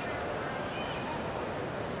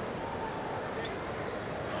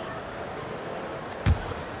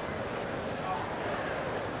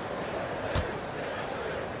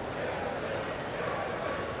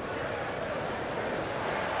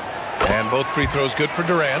 And both free throws good for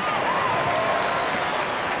Durant.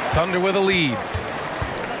 Thunder with a lead.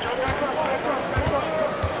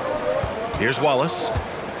 Here's Wallace.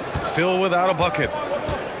 Still without a bucket.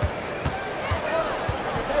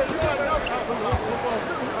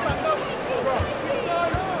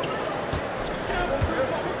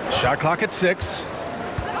 Shot clock at 6.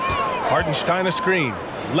 𝗧𝗛𝗏 a screen.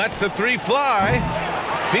 Lets the three fly.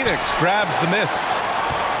 Phoenix grabs the miss.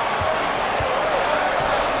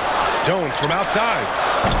 Jones from outside.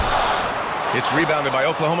 It's rebounded by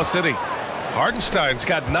Oklahoma City. 𝗧𝗛𝗏's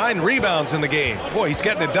got 9 rebounds in the game. Boy, he's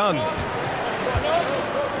getting it done.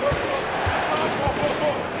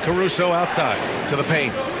 Caruso outside to the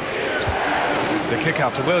paint. The kick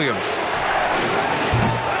out to Williams.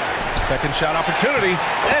 Second shot opportunity,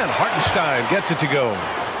 and 𝗧𝗛𝗏 gets it to go.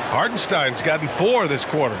 𝗧𝗛𝗏's gotten 4 this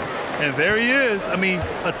quarter. And there he is. I mean,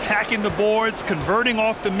 attacking the boards, converting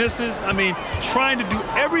off the misses. I mean, trying to do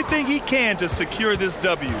everything he can to secure this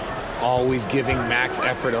W. Always giving max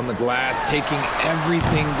effort on the glass, taking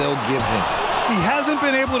everything they'll give him. He hasn't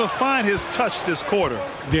been able to find his touch this quarter.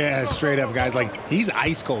 Yeah, straight up, guys. Like, he's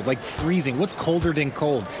ice cold, like freezing. What's colder than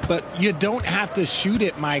cold? But you don't have to shoot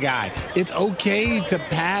it, my guy. It's okay to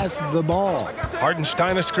pass the ball.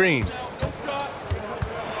 𝗧𝗛𝗏 a screen.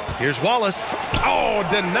 Here's Wallace. Oh,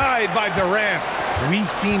 denied by Durant. We've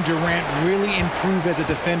seen Durant really improve as a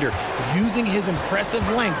defender, using his impressive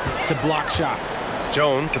length to block shots.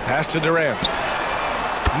 Jones, the pass to Durant.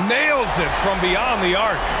 Nails it from beyond the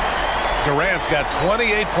arc. Durant's got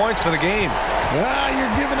 28 points for the game.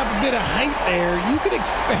 You're giving up a bit of height there. You could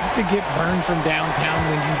expect to get burned from downtown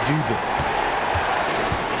when you do this.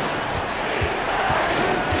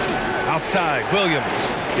 Outside, Williams.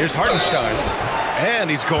 Here's 𝗧𝗛𝗏.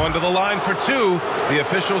 And he's going to the line for 2. The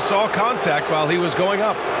official saw contact while he was going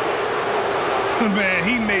up. Man,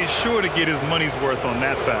 he made sure to get his money's worth on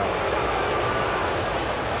that foul.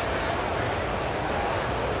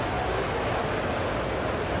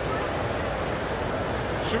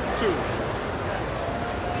 Shooting 2.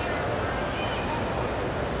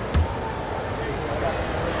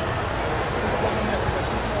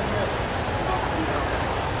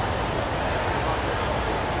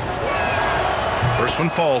 First one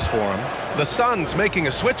falls for him. The Suns making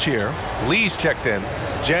a switch here. Lee's checked in.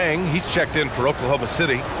 Jang, he's checked in for Oklahoma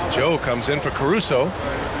City. Joe comes in for Caruso.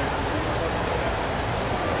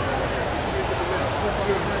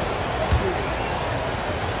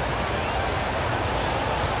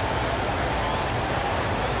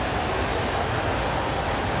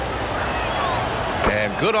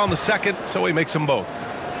 And good on the second, so he makes them both.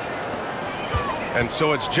 And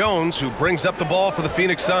so it's Jones who brings up the ball for the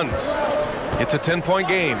Phoenix Suns. It's a 10-point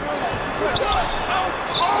game.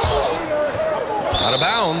 Out of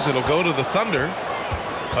bounds, it'll go to the Thunder.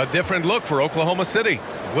 A different look for Oklahoma City.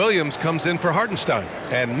 Williams comes in for 𝗧𝗛𝗏,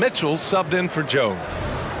 and Mitchell subbed in for Joe.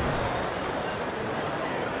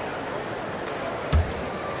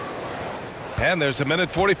 And there's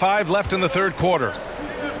 1:45 left in the third quarter.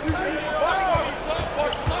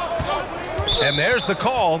 And there's the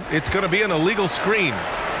call. It's going to be an illegal screen.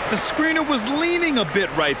 The screener was leaning a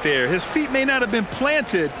bit right there. His feet may not have been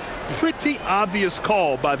planted. Pretty obvious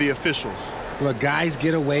call by the officials. Look, guys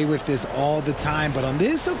get away with this all the time, but on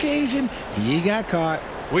this occasion, he got caught.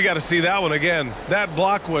 We got to see that one again. That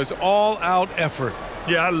block was all-out effort.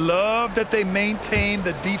 Yeah, I love that they maintain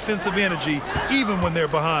the defensive energy even when they're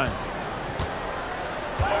behind.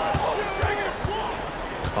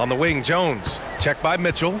 On the wing, Jones. Checked by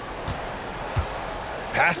Mitchell.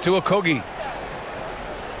 Pass to 𝗂𝗠𝗓𝗓.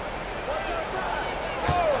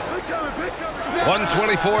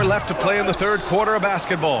 1:24 left to play in the third quarter of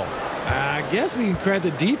basketball. I guess we can credit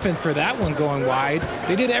the defense for that one going wide.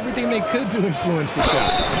 They did everything they could to influence the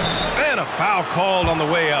shot. And a foul called on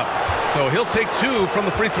the way up. So he'll take 2 from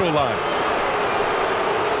the free throw line.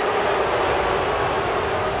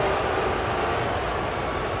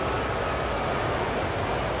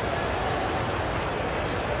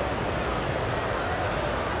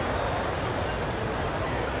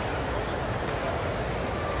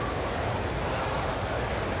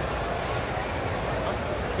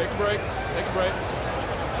 Take a break. Take a break.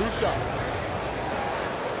 2 shots.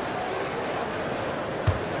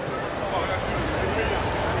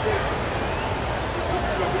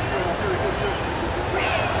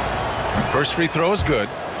 First free throw is good.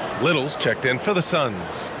 Little's checked in for the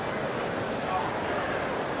Suns.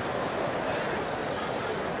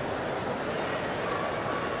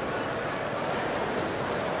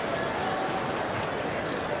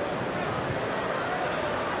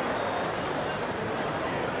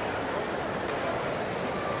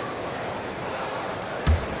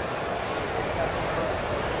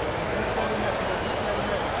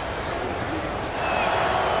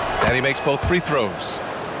 And he makes both free throws.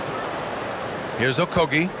 Here's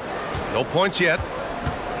𝗂𝗠𝗓𝗓. No points yet.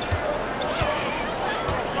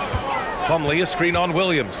 Plumlee, a screen on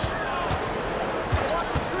Williams.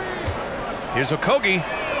 Here's Okogie.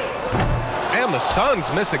 And the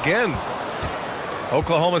Suns miss again.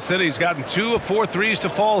 Oklahoma City's gotten 2 of 4 threes to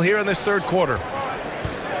fall here in this third quarter.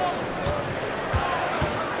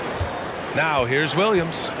 Now here's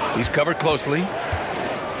Williams. He's covered closely.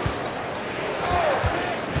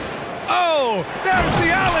 Oh, there's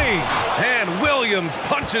the alley. And Williams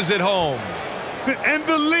punches it home. And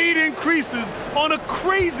the lead increases on a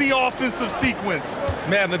crazy offensive sequence.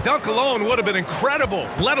 Man, the dunk alone would have been incredible,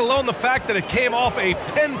 let alone the fact that it came off a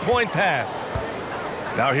pinpoint pass.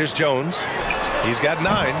 Now here's Jones. He's got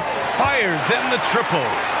 9. Fires in the triple.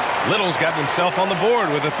 Little's got himself on the board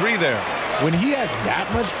with a 3 there. When he has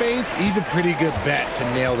that much space, he's a pretty good bet to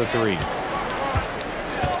nail the 3.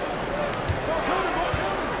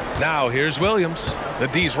 Now here's Williams. The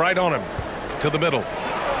D's right on him. To the middle.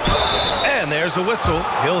 And there's a whistle.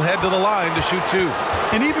 He'll head to the line to shoot 2.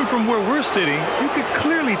 And even from where we're sitting, you could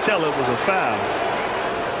clearly tell it was a foul.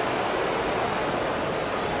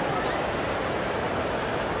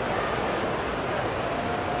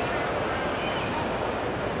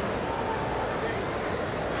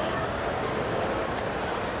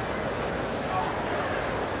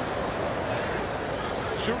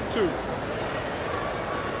 Shooting 2.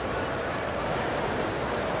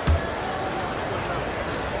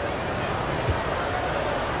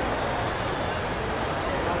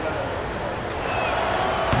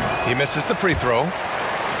 He misses the free throw.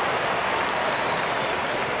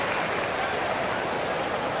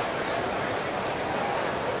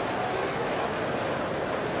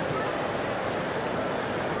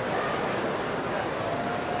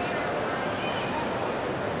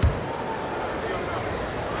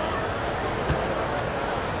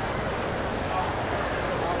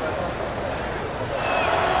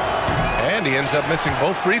 And he ends up missing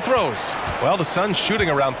both free throws. Well, the Suns shooting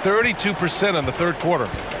around 32% in the third quarter.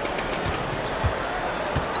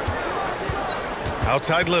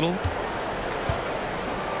 Outside Little.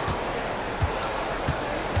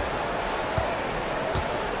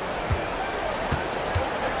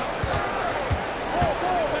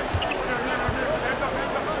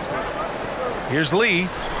 Here's Lee.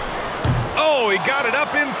 Oh, he got it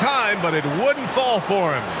up in time, but it wouldn't fall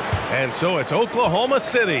for him. And so it's Oklahoma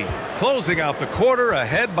City closing out the quarter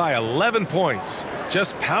ahead by 11 points.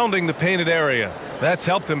 Just pounding the painted area. That's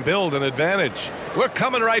helped him build an advantage. We're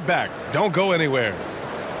coming right back. Don't go anywhere.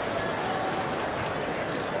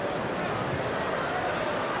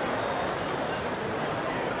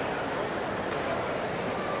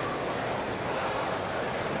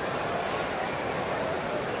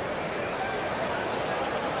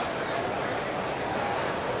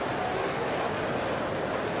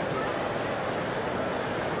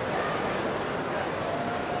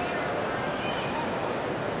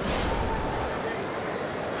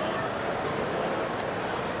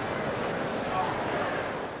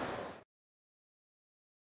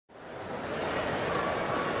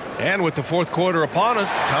 And with the fourth quarter upon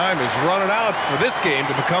us, time is running out for this game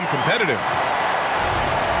to become competitive.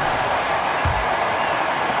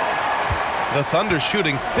 The Thunder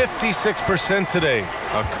shooting 56% today.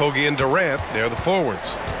 Okogie and Durant, they're the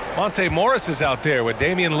forwards. Monte Morris is out there with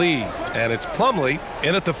Damian Lee, and it's Plumlee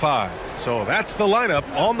in at the 5. So that's the lineup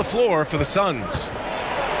on the floor for the Suns.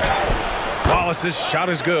 Wallace's shot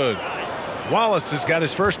is good. Wallace has got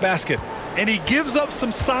his first basket. And he gives up some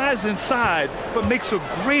size inside, but makes a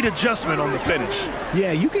great adjustment on the finish.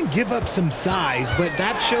 Yeah, you can give up some size, but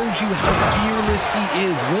that shows you how fearless he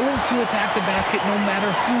is, willing to attack the basket no matter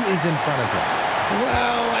who is in front of him.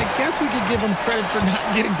 Well, I guess we could give him credit for not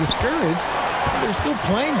getting discouraged. They're still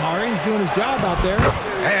playing hard. He's doing his job out there.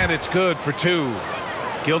 And it's good for 2.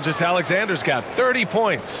 Gilgeous-Alexander's got 30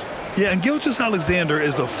 points. Yeah, and Gilgeous-Alexander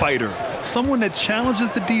is a fighter, someone that challenges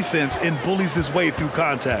the defense and bullies his way through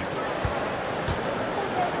contact.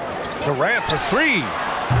 Durant for 3.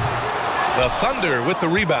 The Thunder with the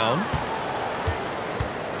rebound.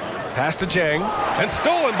 Pass to Jang, and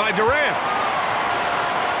stolen by Durant.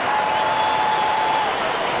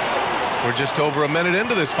 We're just over a minute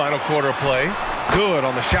into this final quarter of play. Good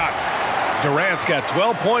on the shot. Durant's got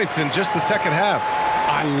 12 points in just the second half.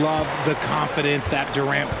 I love the confidence that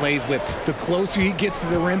Durant plays with. The closer he gets to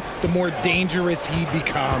the rim, the more dangerous he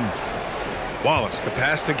becomes. Wallace, the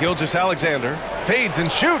pass to Gilgeous-Alexander. Fades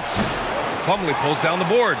and shoots. Plumlee pulls down the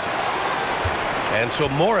board. And so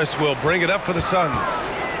Morris will bring it up for the Suns.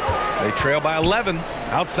 They trail by 11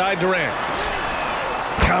 outside Durant.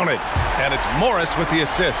 Count it. And it's Morris with the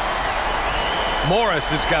assist. Morris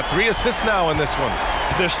has got 3 assists now in this one.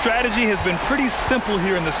 Their strategy has been pretty simple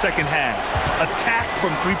here in the second half. Attack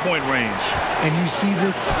from three-point range. And you see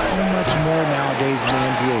this so much more nowadays in the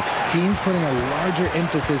NBA. Teams putting a larger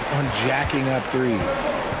emphasis on jacking up threes.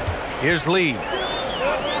 Here's Lee.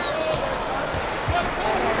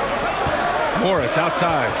 Morris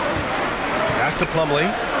outside. Pass to Plumlee.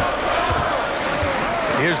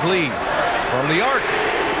 Here's Lee from the arc.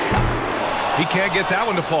 He can't get that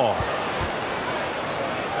one to fall.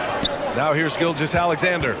 Now here's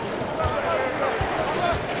Gilgeous-Alexander.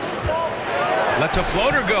 Lets a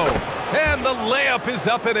floater go. And the layup is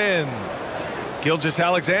up and in.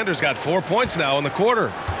 Gilgeous-Alexander's got 4 points now in the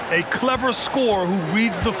quarter. A clever scorer who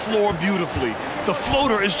reads the floor beautifully. The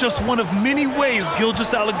floater is just one of many ways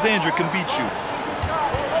Gilgeous-Alexander can beat you.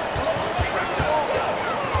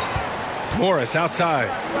 Morris outside.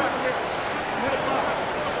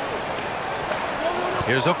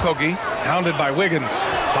 Here's Okogie, hounded by Wiggins.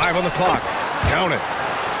 5 on the clock. Count it.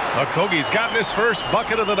 Okogie's gotten his first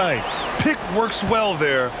bucket of the night. Pick works well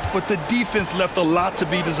there, but the defense left a lot to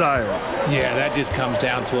be desired. Yeah, that just comes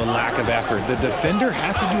down to a lack of effort. The defender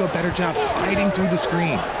has to do a better job fighting through the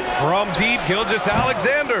screen. From deep,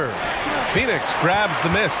 Gilgeous-Alexander. Phoenix grabs the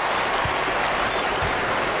miss.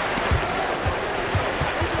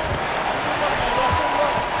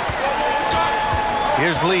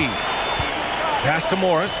 Here's Lee. Pass to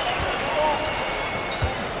Morris.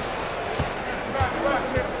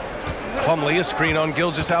 Plumlee, a screen on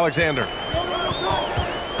Gilgeous-Alexander.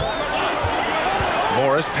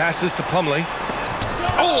 Morris passes to Plumlee.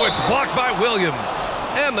 Oh, it's blocked by Williams.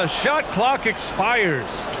 And the shot clock expires.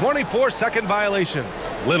 24-second violation.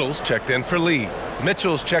 Little's checked in for Lee.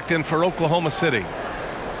 Mitchell's checked in for Oklahoma City.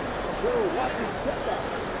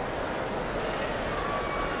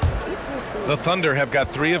 The Thunder have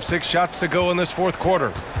got 3 of 6 shots to go in this fourth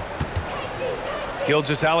quarter.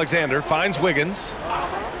 Gilgeous-Alexander finds Wiggins.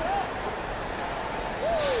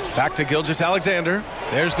 Back to Gilgeous-Alexander.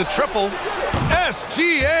 There's the triple.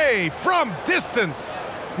 SGA from distance.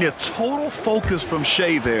 Yeah, total focus from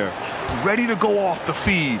Shea there. Ready to go off the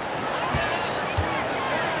feed.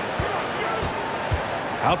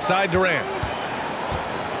 Outside Durant.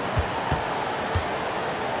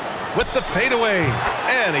 With the fadeaway.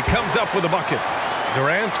 And he comes up with a bucket.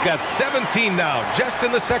 Durant's got 17 now, just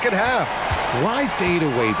in the second half. Why fade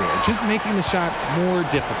away there? Just making the shot more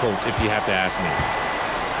difficult, if you have to ask me.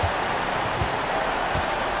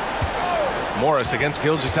 Morris against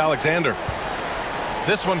Gilgeous-Alexander.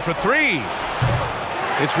 This one for 3.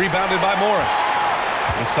 It's rebounded by Morris.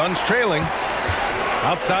 The Suns trailing.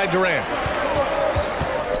 Outside Durant.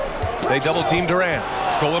 They double-team Durant.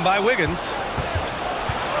 Stolen by Wiggins.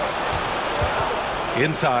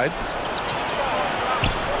 Inside.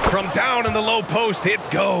 From down in the low post, it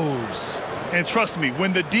goes. And trust me,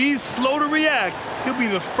 when the D's slow to react, he'll be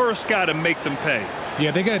the first guy to make them pay.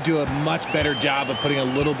 Yeah, they got to do a much better job of putting a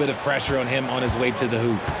little bit of pressure on him on his way to the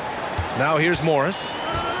hoop. Now here's Morris.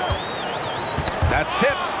 That's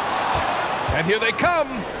tipped. And here they come.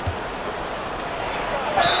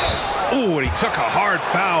 Ooh, and he took a hard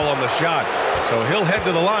foul on the shot. So he'll head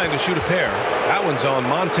to the line to shoot a pair. That one's on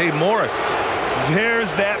Monte Morris.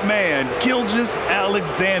 There's that man,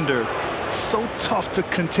 Gilgeous-Alexander. So tough to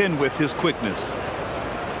contend with his quickness.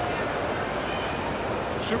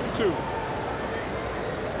 Shooting 2.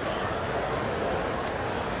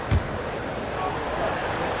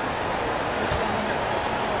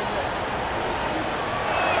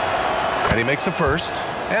 And he makes a first.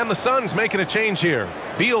 And the Suns making a change here.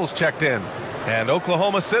 Beal's checked in. And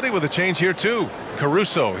Oklahoma City with a change here too.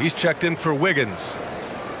 Caruso, he's checked in for Wiggins.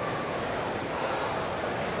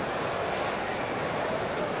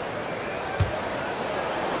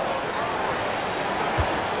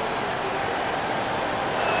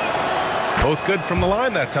 Both good from the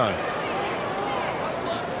line that time.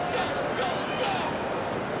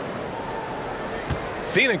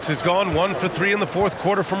 Phoenix has gone 1 for 3 in the fourth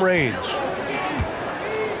quarter from range.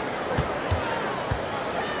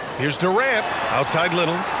 Here's Durant, outside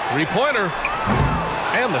Little, 3-pointer.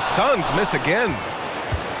 And the Suns miss again.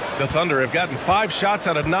 The Thunder have gotten 5 shots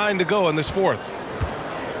out of 9 to go in this fourth.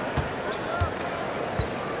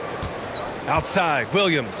 Outside,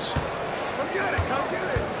 Williams.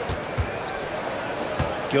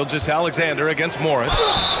 Gilgeous-Alexander against Morris.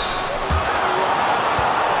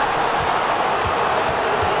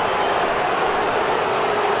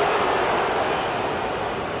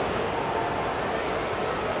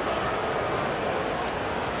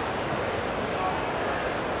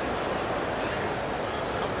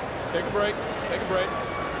 Take a break. Take a break.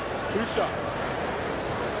 2 shots.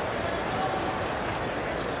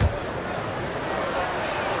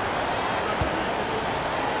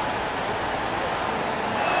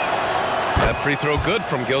 free throw good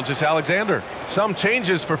from 𝗖𝗎𝗵𝗵. Some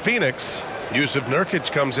changes for Phoenix.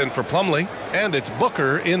 𝗖𝗶𝘁𝗆𝗏 comes in for Plumlee, and it's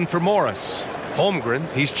Booker in for Morris. Holmgren,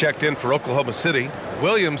 he's checked in for Oklahoma City.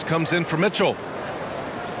 Williams comes in for Mitchell.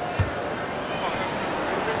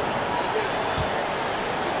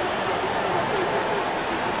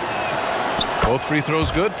 Both free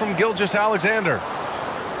throws good from 𝗖𝗎𝗵𝗵.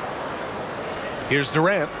 Here's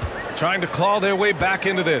Durant, trying to claw their way back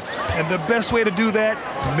into this. And the best way to do that,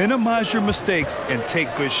 minimize your mistakes and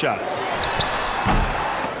take good shots.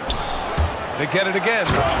 They get it again.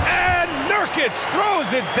 And Nurkic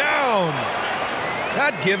throws it down.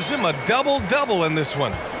 That gives him a double-double in this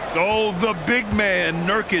one. Oh, the big man,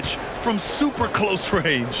 Nurkic, from super close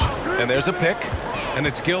range. And there's a pick, and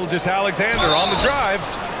it's 𝗖𝗎𝗵𝗵 on the drive.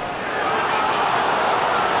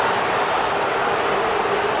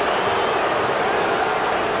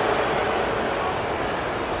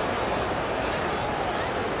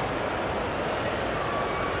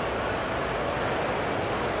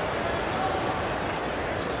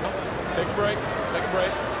 Take a break. Take a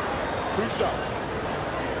break. 2 shots.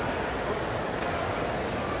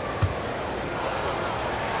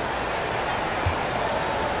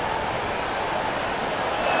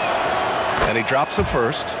 And he drops a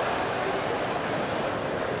first.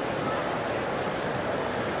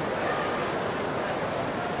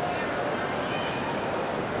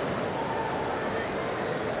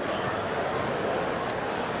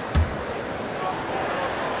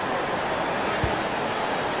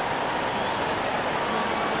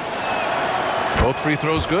 Both free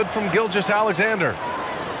throws good from 𝗖𝗎𝗵𝗵.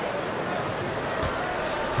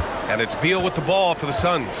 And it's Beal with the ball for the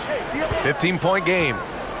Suns. 15-point game.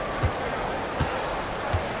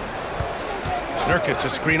 Nurkic, a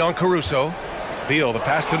screen on Caruso. Beal, the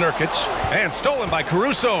pass to Nurkic. And stolen by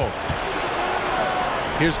Caruso.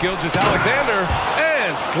 Here's 𝗖𝗎𝗵𝗵.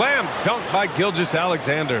 And slam dunk by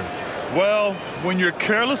𝗖𝗎𝗵𝗵. Well, when you're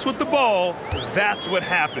careless with the ball, that's what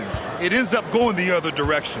happens. It ends up going the other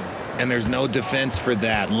direction. And there's no defense for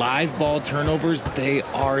that. Live ball turnovers, they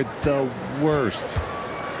are the worst.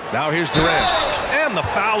 Now here's Durant. And the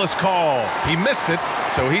foul is called. He missed it,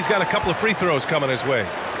 so he's got a couple of free throws coming his way.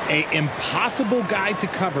 An impossible guy to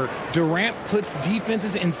cover. Durant puts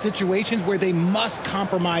defenses in situations where they must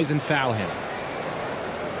compromise and foul him.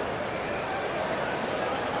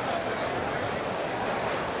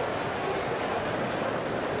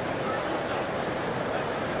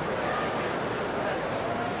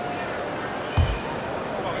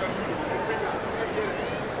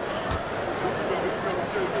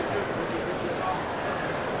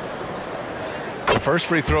 First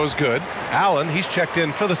free throw is good. Allen, he's checked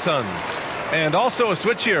in for the Suns. And also a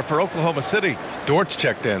switch here for Oklahoma City. Dort's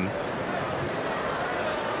checked in.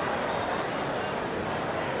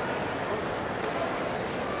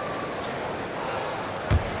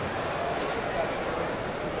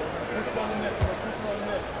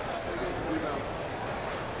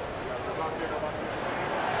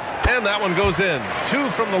 And that one goes in. 2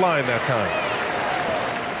 from the line that time.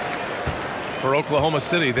 For Oklahoma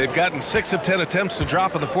City, they've gotten 6 of 10 attempts to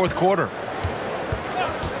drop in the fourth quarter.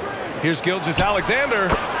 Here's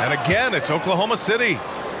𝗖𝗎𝗵𝗵, and again, it's Oklahoma City.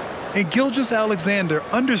 And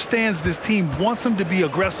𝗖𝗎𝗵𝗵 understands this team wants him to be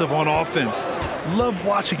aggressive on offense. Love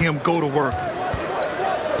watching him go to work.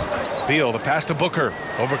 Beal, the pass to Booker,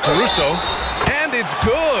 over Caruso, and it's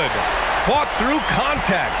good. Fought through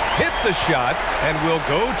contact, hit the shot, and will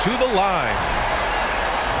go to the line.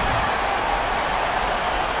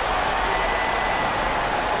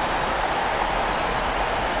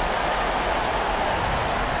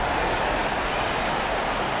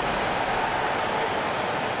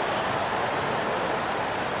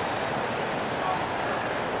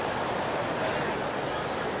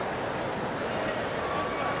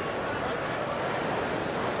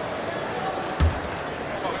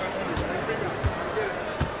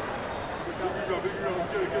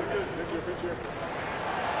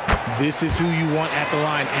 This is who you want at the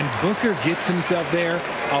line, and Booker gets himself there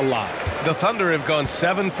a lot. The Thunder have gone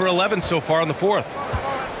 7 for 11 so far in the fourth.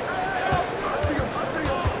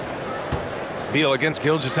 Beal against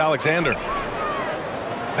𝗖𝗎𝗵𝗵.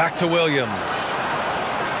 Back to Williams.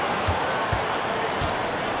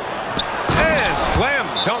 And slam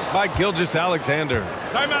dunk by 𝗖𝗎𝗵𝗵.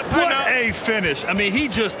 Timeout, What timeout. a finish. I mean, he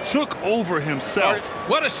just took over himself.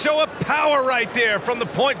 What a show of power right there from the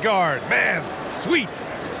point guard. Man, sweet.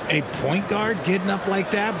 A point guard getting up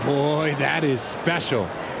like that, boy, that is special.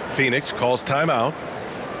 Phoenix calls timeout.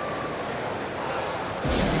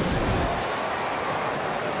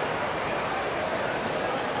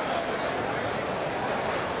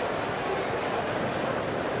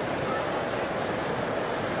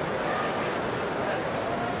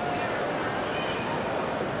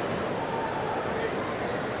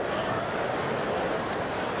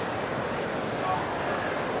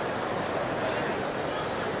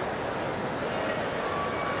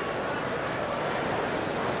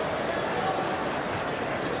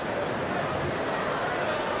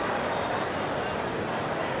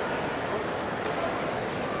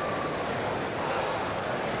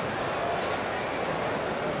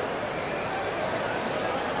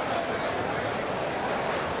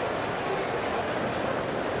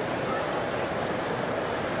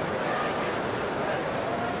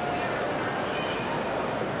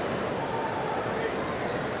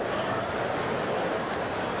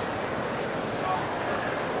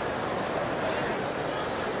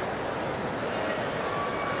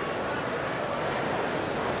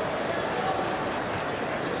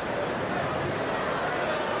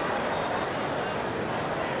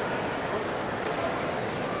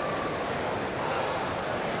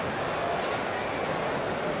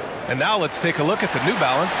 And now let's take a look at the New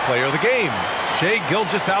Balance Player of the Game,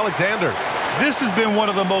 𝗧𝗛𝗨𝗡𝗏. This has been one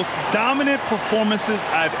of the most dominant performances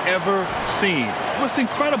I've ever seen. What's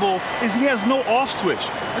incredible is he has no off switch,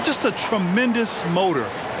 just a tremendous motor,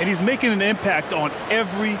 and he's making an impact on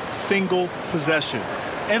every single possession.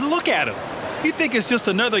 And look at him. You think it's just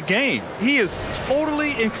another game. He is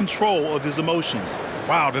totally in control of his emotions.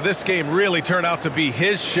 Wow, did this game really turn out to be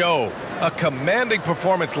his show? A commanding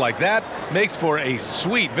performance like that makes for a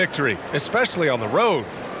sweet victory, especially on the road.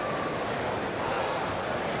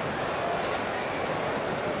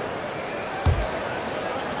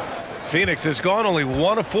 Phoenix has gone only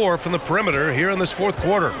 1 of 4 from the perimeter here in this fourth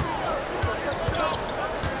quarter.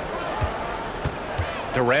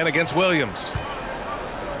 Durant against Williams.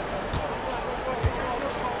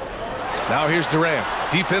 Now here's Durant.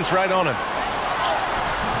 Defense right on him.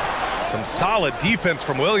 Some solid defense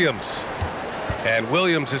from Williams. And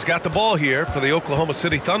Williams has got the ball here for the Oklahoma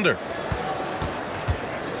City Thunder.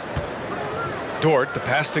 Dort, the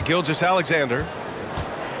pass to Gilgeous-Alexander.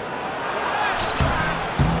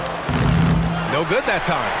 No good that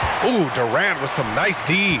time. Ooh, Durant with some nice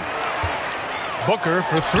D. Booker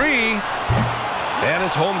for 3. And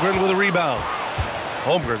it's Holmgren with a rebound.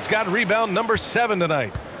 Holmgren's got rebound number 7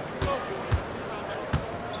 tonight.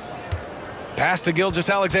 Pass to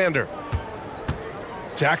Gilgeous-Alexander.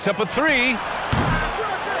 Jacks up a 3.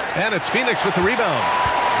 And it's Phoenix with the rebound.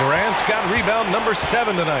 Durant's got rebound number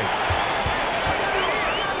 7 tonight.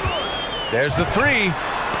 There's the 3.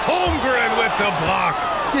 Holmgren with the block.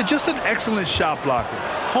 Yeah, just an excellent shot blocker.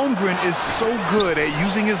 Holmgren is so good at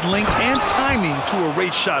using his length and timing to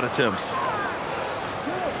erase shot attempts.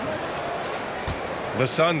 The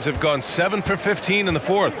Suns have gone 7 for 15 in the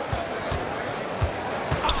fourth.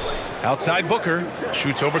 Outside Booker,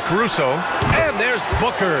 shoots over Caruso, and there's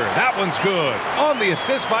Booker. That one's good. On the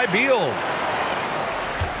assist by Beal.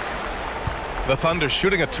 The Thunder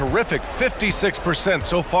shooting a terrific 56%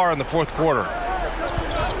 so far in the fourth quarter.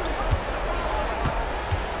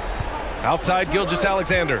 Outside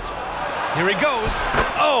Gilgeous-Alexander. Here he goes.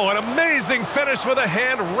 Oh, an amazing finish with a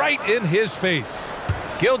hand right in his face.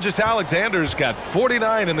 Gilgeous-Alexander's got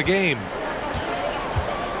 49 in the game.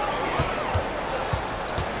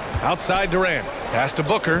 Outside Durant. Pass to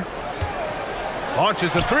Booker.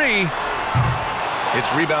 Launches a 3.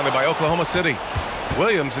 It's rebounded by Oklahoma City.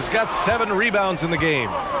 Williams has got 7 rebounds in the game.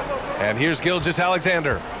 And here's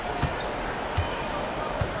Gilgeous-Alexander.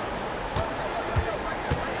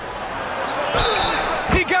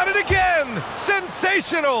 He got it again!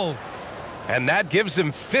 Sensational! And that gives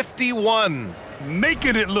him 51.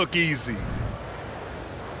 Making it look easy.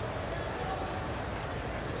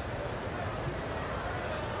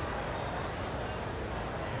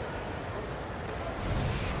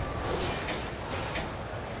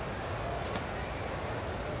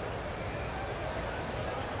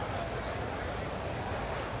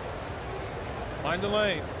 Mind the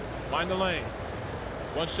lanes. Mind the lanes.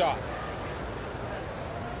 One shot.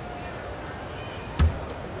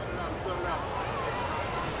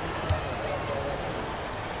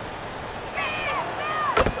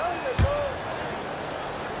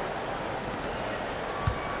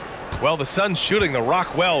 Well, the Suns shooting the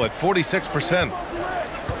rock well at 46%.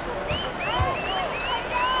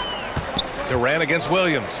 Durant against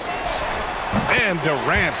Williams. And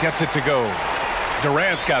Durant gets it to go.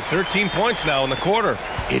 Durant's got 13 points now in the quarter.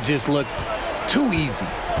 It just looks too easy.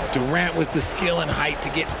 Durant with the skill and height to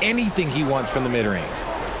get anything he wants from the mid-range.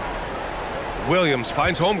 Williams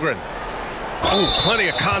finds Holmgren. Oh, plenty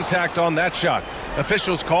of contact on that shot.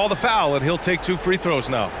 Officials call the foul, and he'll take 2 free throws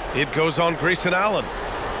now. It goes on Grayson Allen.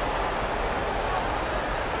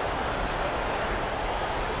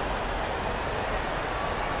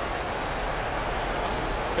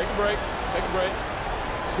 Take a break. Take a break.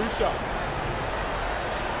 2 shots.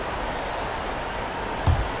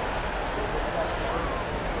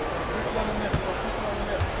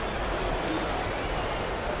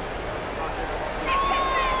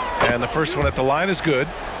 And the first one at the line is good.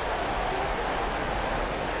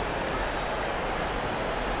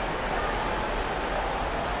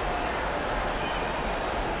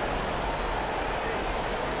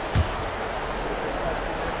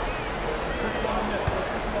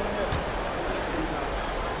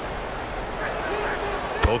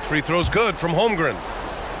 Both free throws good from Holmgren.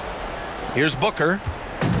 Here's Booker.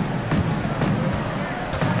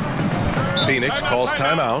 Phoenix calls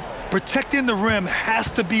timeout. Protecting the rim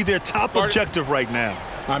has to be their top objective right now.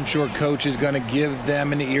 I'm sure coach is going to give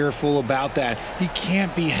them an earful about that. He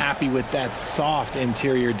can't be happy with that soft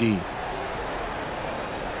interior D.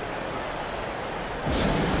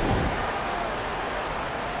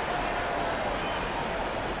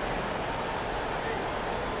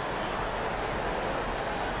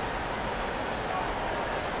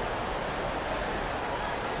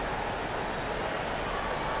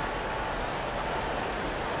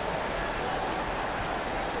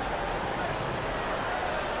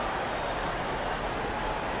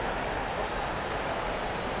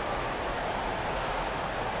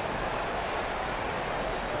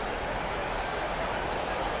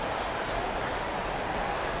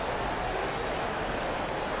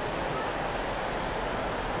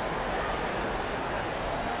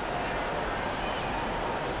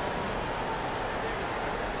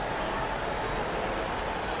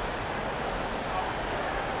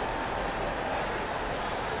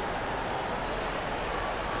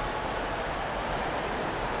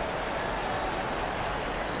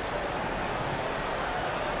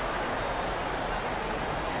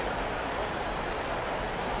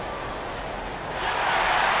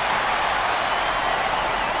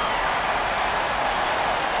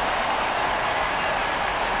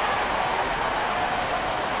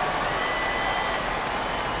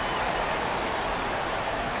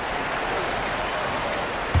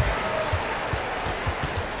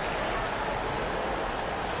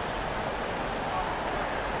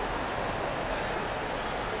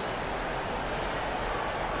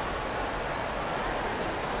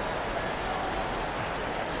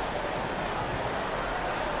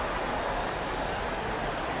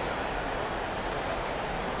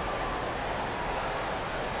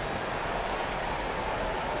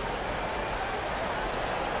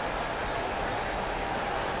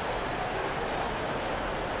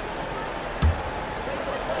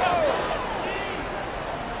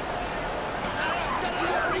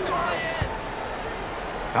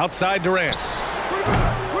 Outside Durant.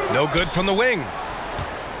 No good from the wing.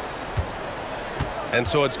 And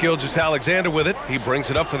so it's Gilgeous-Alexander with it. He brings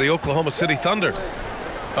it up for the Oklahoma City Thunder.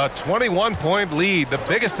 A 21-point lead, the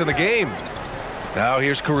biggest in the game. Now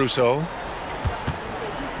here's Caruso.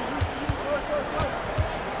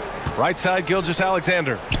 Right side,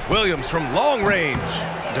 Gilgeous-Alexander. Williams from long range.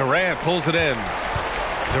 Durant pulls it in.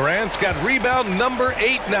 Durant's got rebound number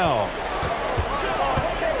 8 now.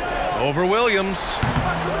 Over Williams.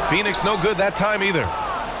 Phoenix no good that time either.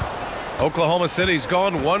 Oklahoma City's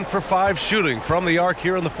gone 1 for 5 shooting from the arc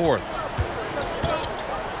here in the fourth.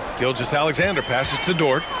 Gilgeous-Alexander passes to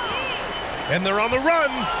Dort. And they're on the run.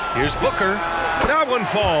 Here's Booker. That one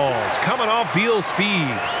falls. Coming off Beal's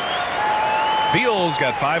feed. Beal's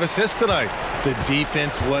got 5 assists tonight. The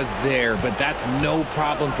defense was there, but that's no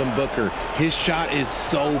problem from Booker. His shot is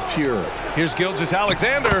so pure. Here's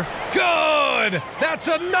Gilgeous-Alexander. Good! That's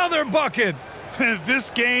another bucket. This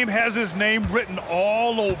game has his name written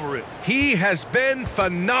all over it. He has been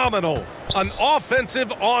phenomenal. An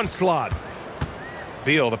offensive onslaught.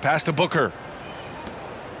 Beal, the pass to Booker.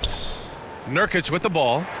 Nurkic with the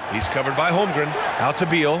ball. He's covered by Holmgren. Out to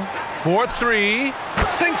Beal. 4-3.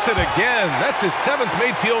 Sinks it again. That's his 7th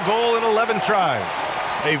made field goal in 11 tries.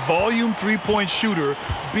 A volume three-point shooter,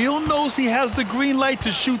 Beal knows he has the green light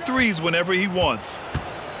to shoot threes whenever he wants.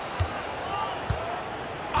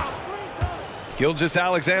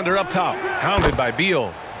 Gilgeous-Alexander up top. Hounded by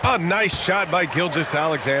Beal. A nice shot by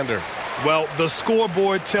Gilgeous-Alexander. Well, the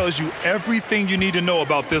scoreboard tells you everything you need to know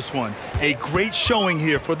about this one. A great showing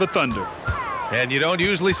here for the Thunder. And you don't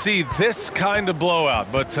usually see this kind of blowout,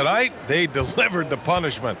 but tonight they delivered the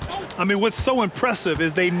punishment. I mean, what's so impressive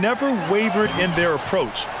is they never wavered in their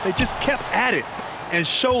approach. They just kept at it and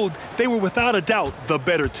showed they were without a doubt the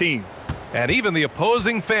better team. And even the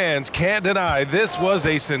opposing fans can't deny this was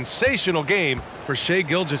a sensational game for Shai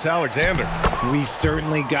Gilgeous-Alexander. We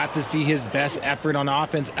certainly got to see his best effort on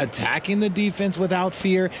offense, attacking the defense without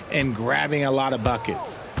fear and grabbing a lot of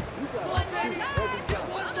buckets.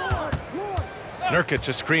 Nurkic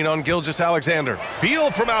a screen on Gilgeous-Alexander.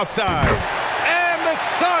 Beal from outside. And the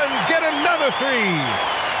Suns get another 3.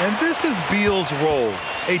 And this is Beal's role,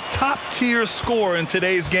 a top-tier scorer in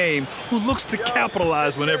today's game who looks to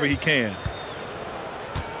capitalize whenever he can.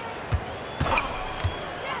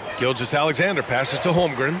 Gilgeous-Alexander passes to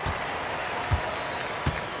Holmgren.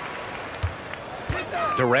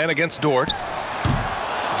 Durant against Dort.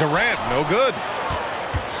 Durant, no good.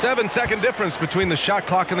 7-second difference between the shot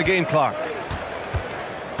clock and the game clock.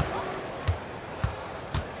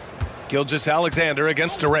 Gilgeous-Alexander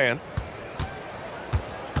against Durant.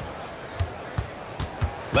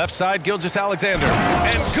 Left side, Gilgeous-Alexander.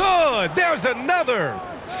 And good! There's another!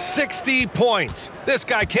 60 points. This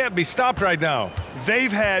guy can't be stopped right now.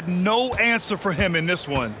 They've had no answer for him in this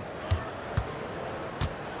one.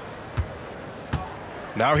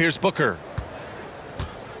 Now here's Booker.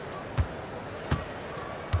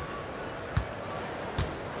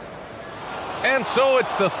 And so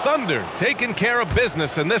it's the Thunder taking care of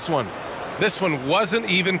business in this one. This one wasn't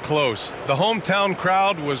even close. The hometown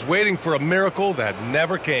crowd was waiting for a miracle that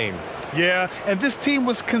never came. Yeah, and this team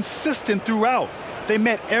was consistent throughout. They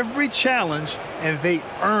met every challenge, and they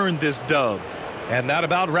earned this dub. And that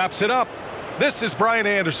about wraps it up. This is Brian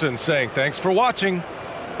Anderson saying thanks for watching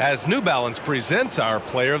as New Balance presents our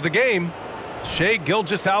player of the game, Shai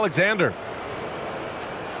Gilgeous-Alexander.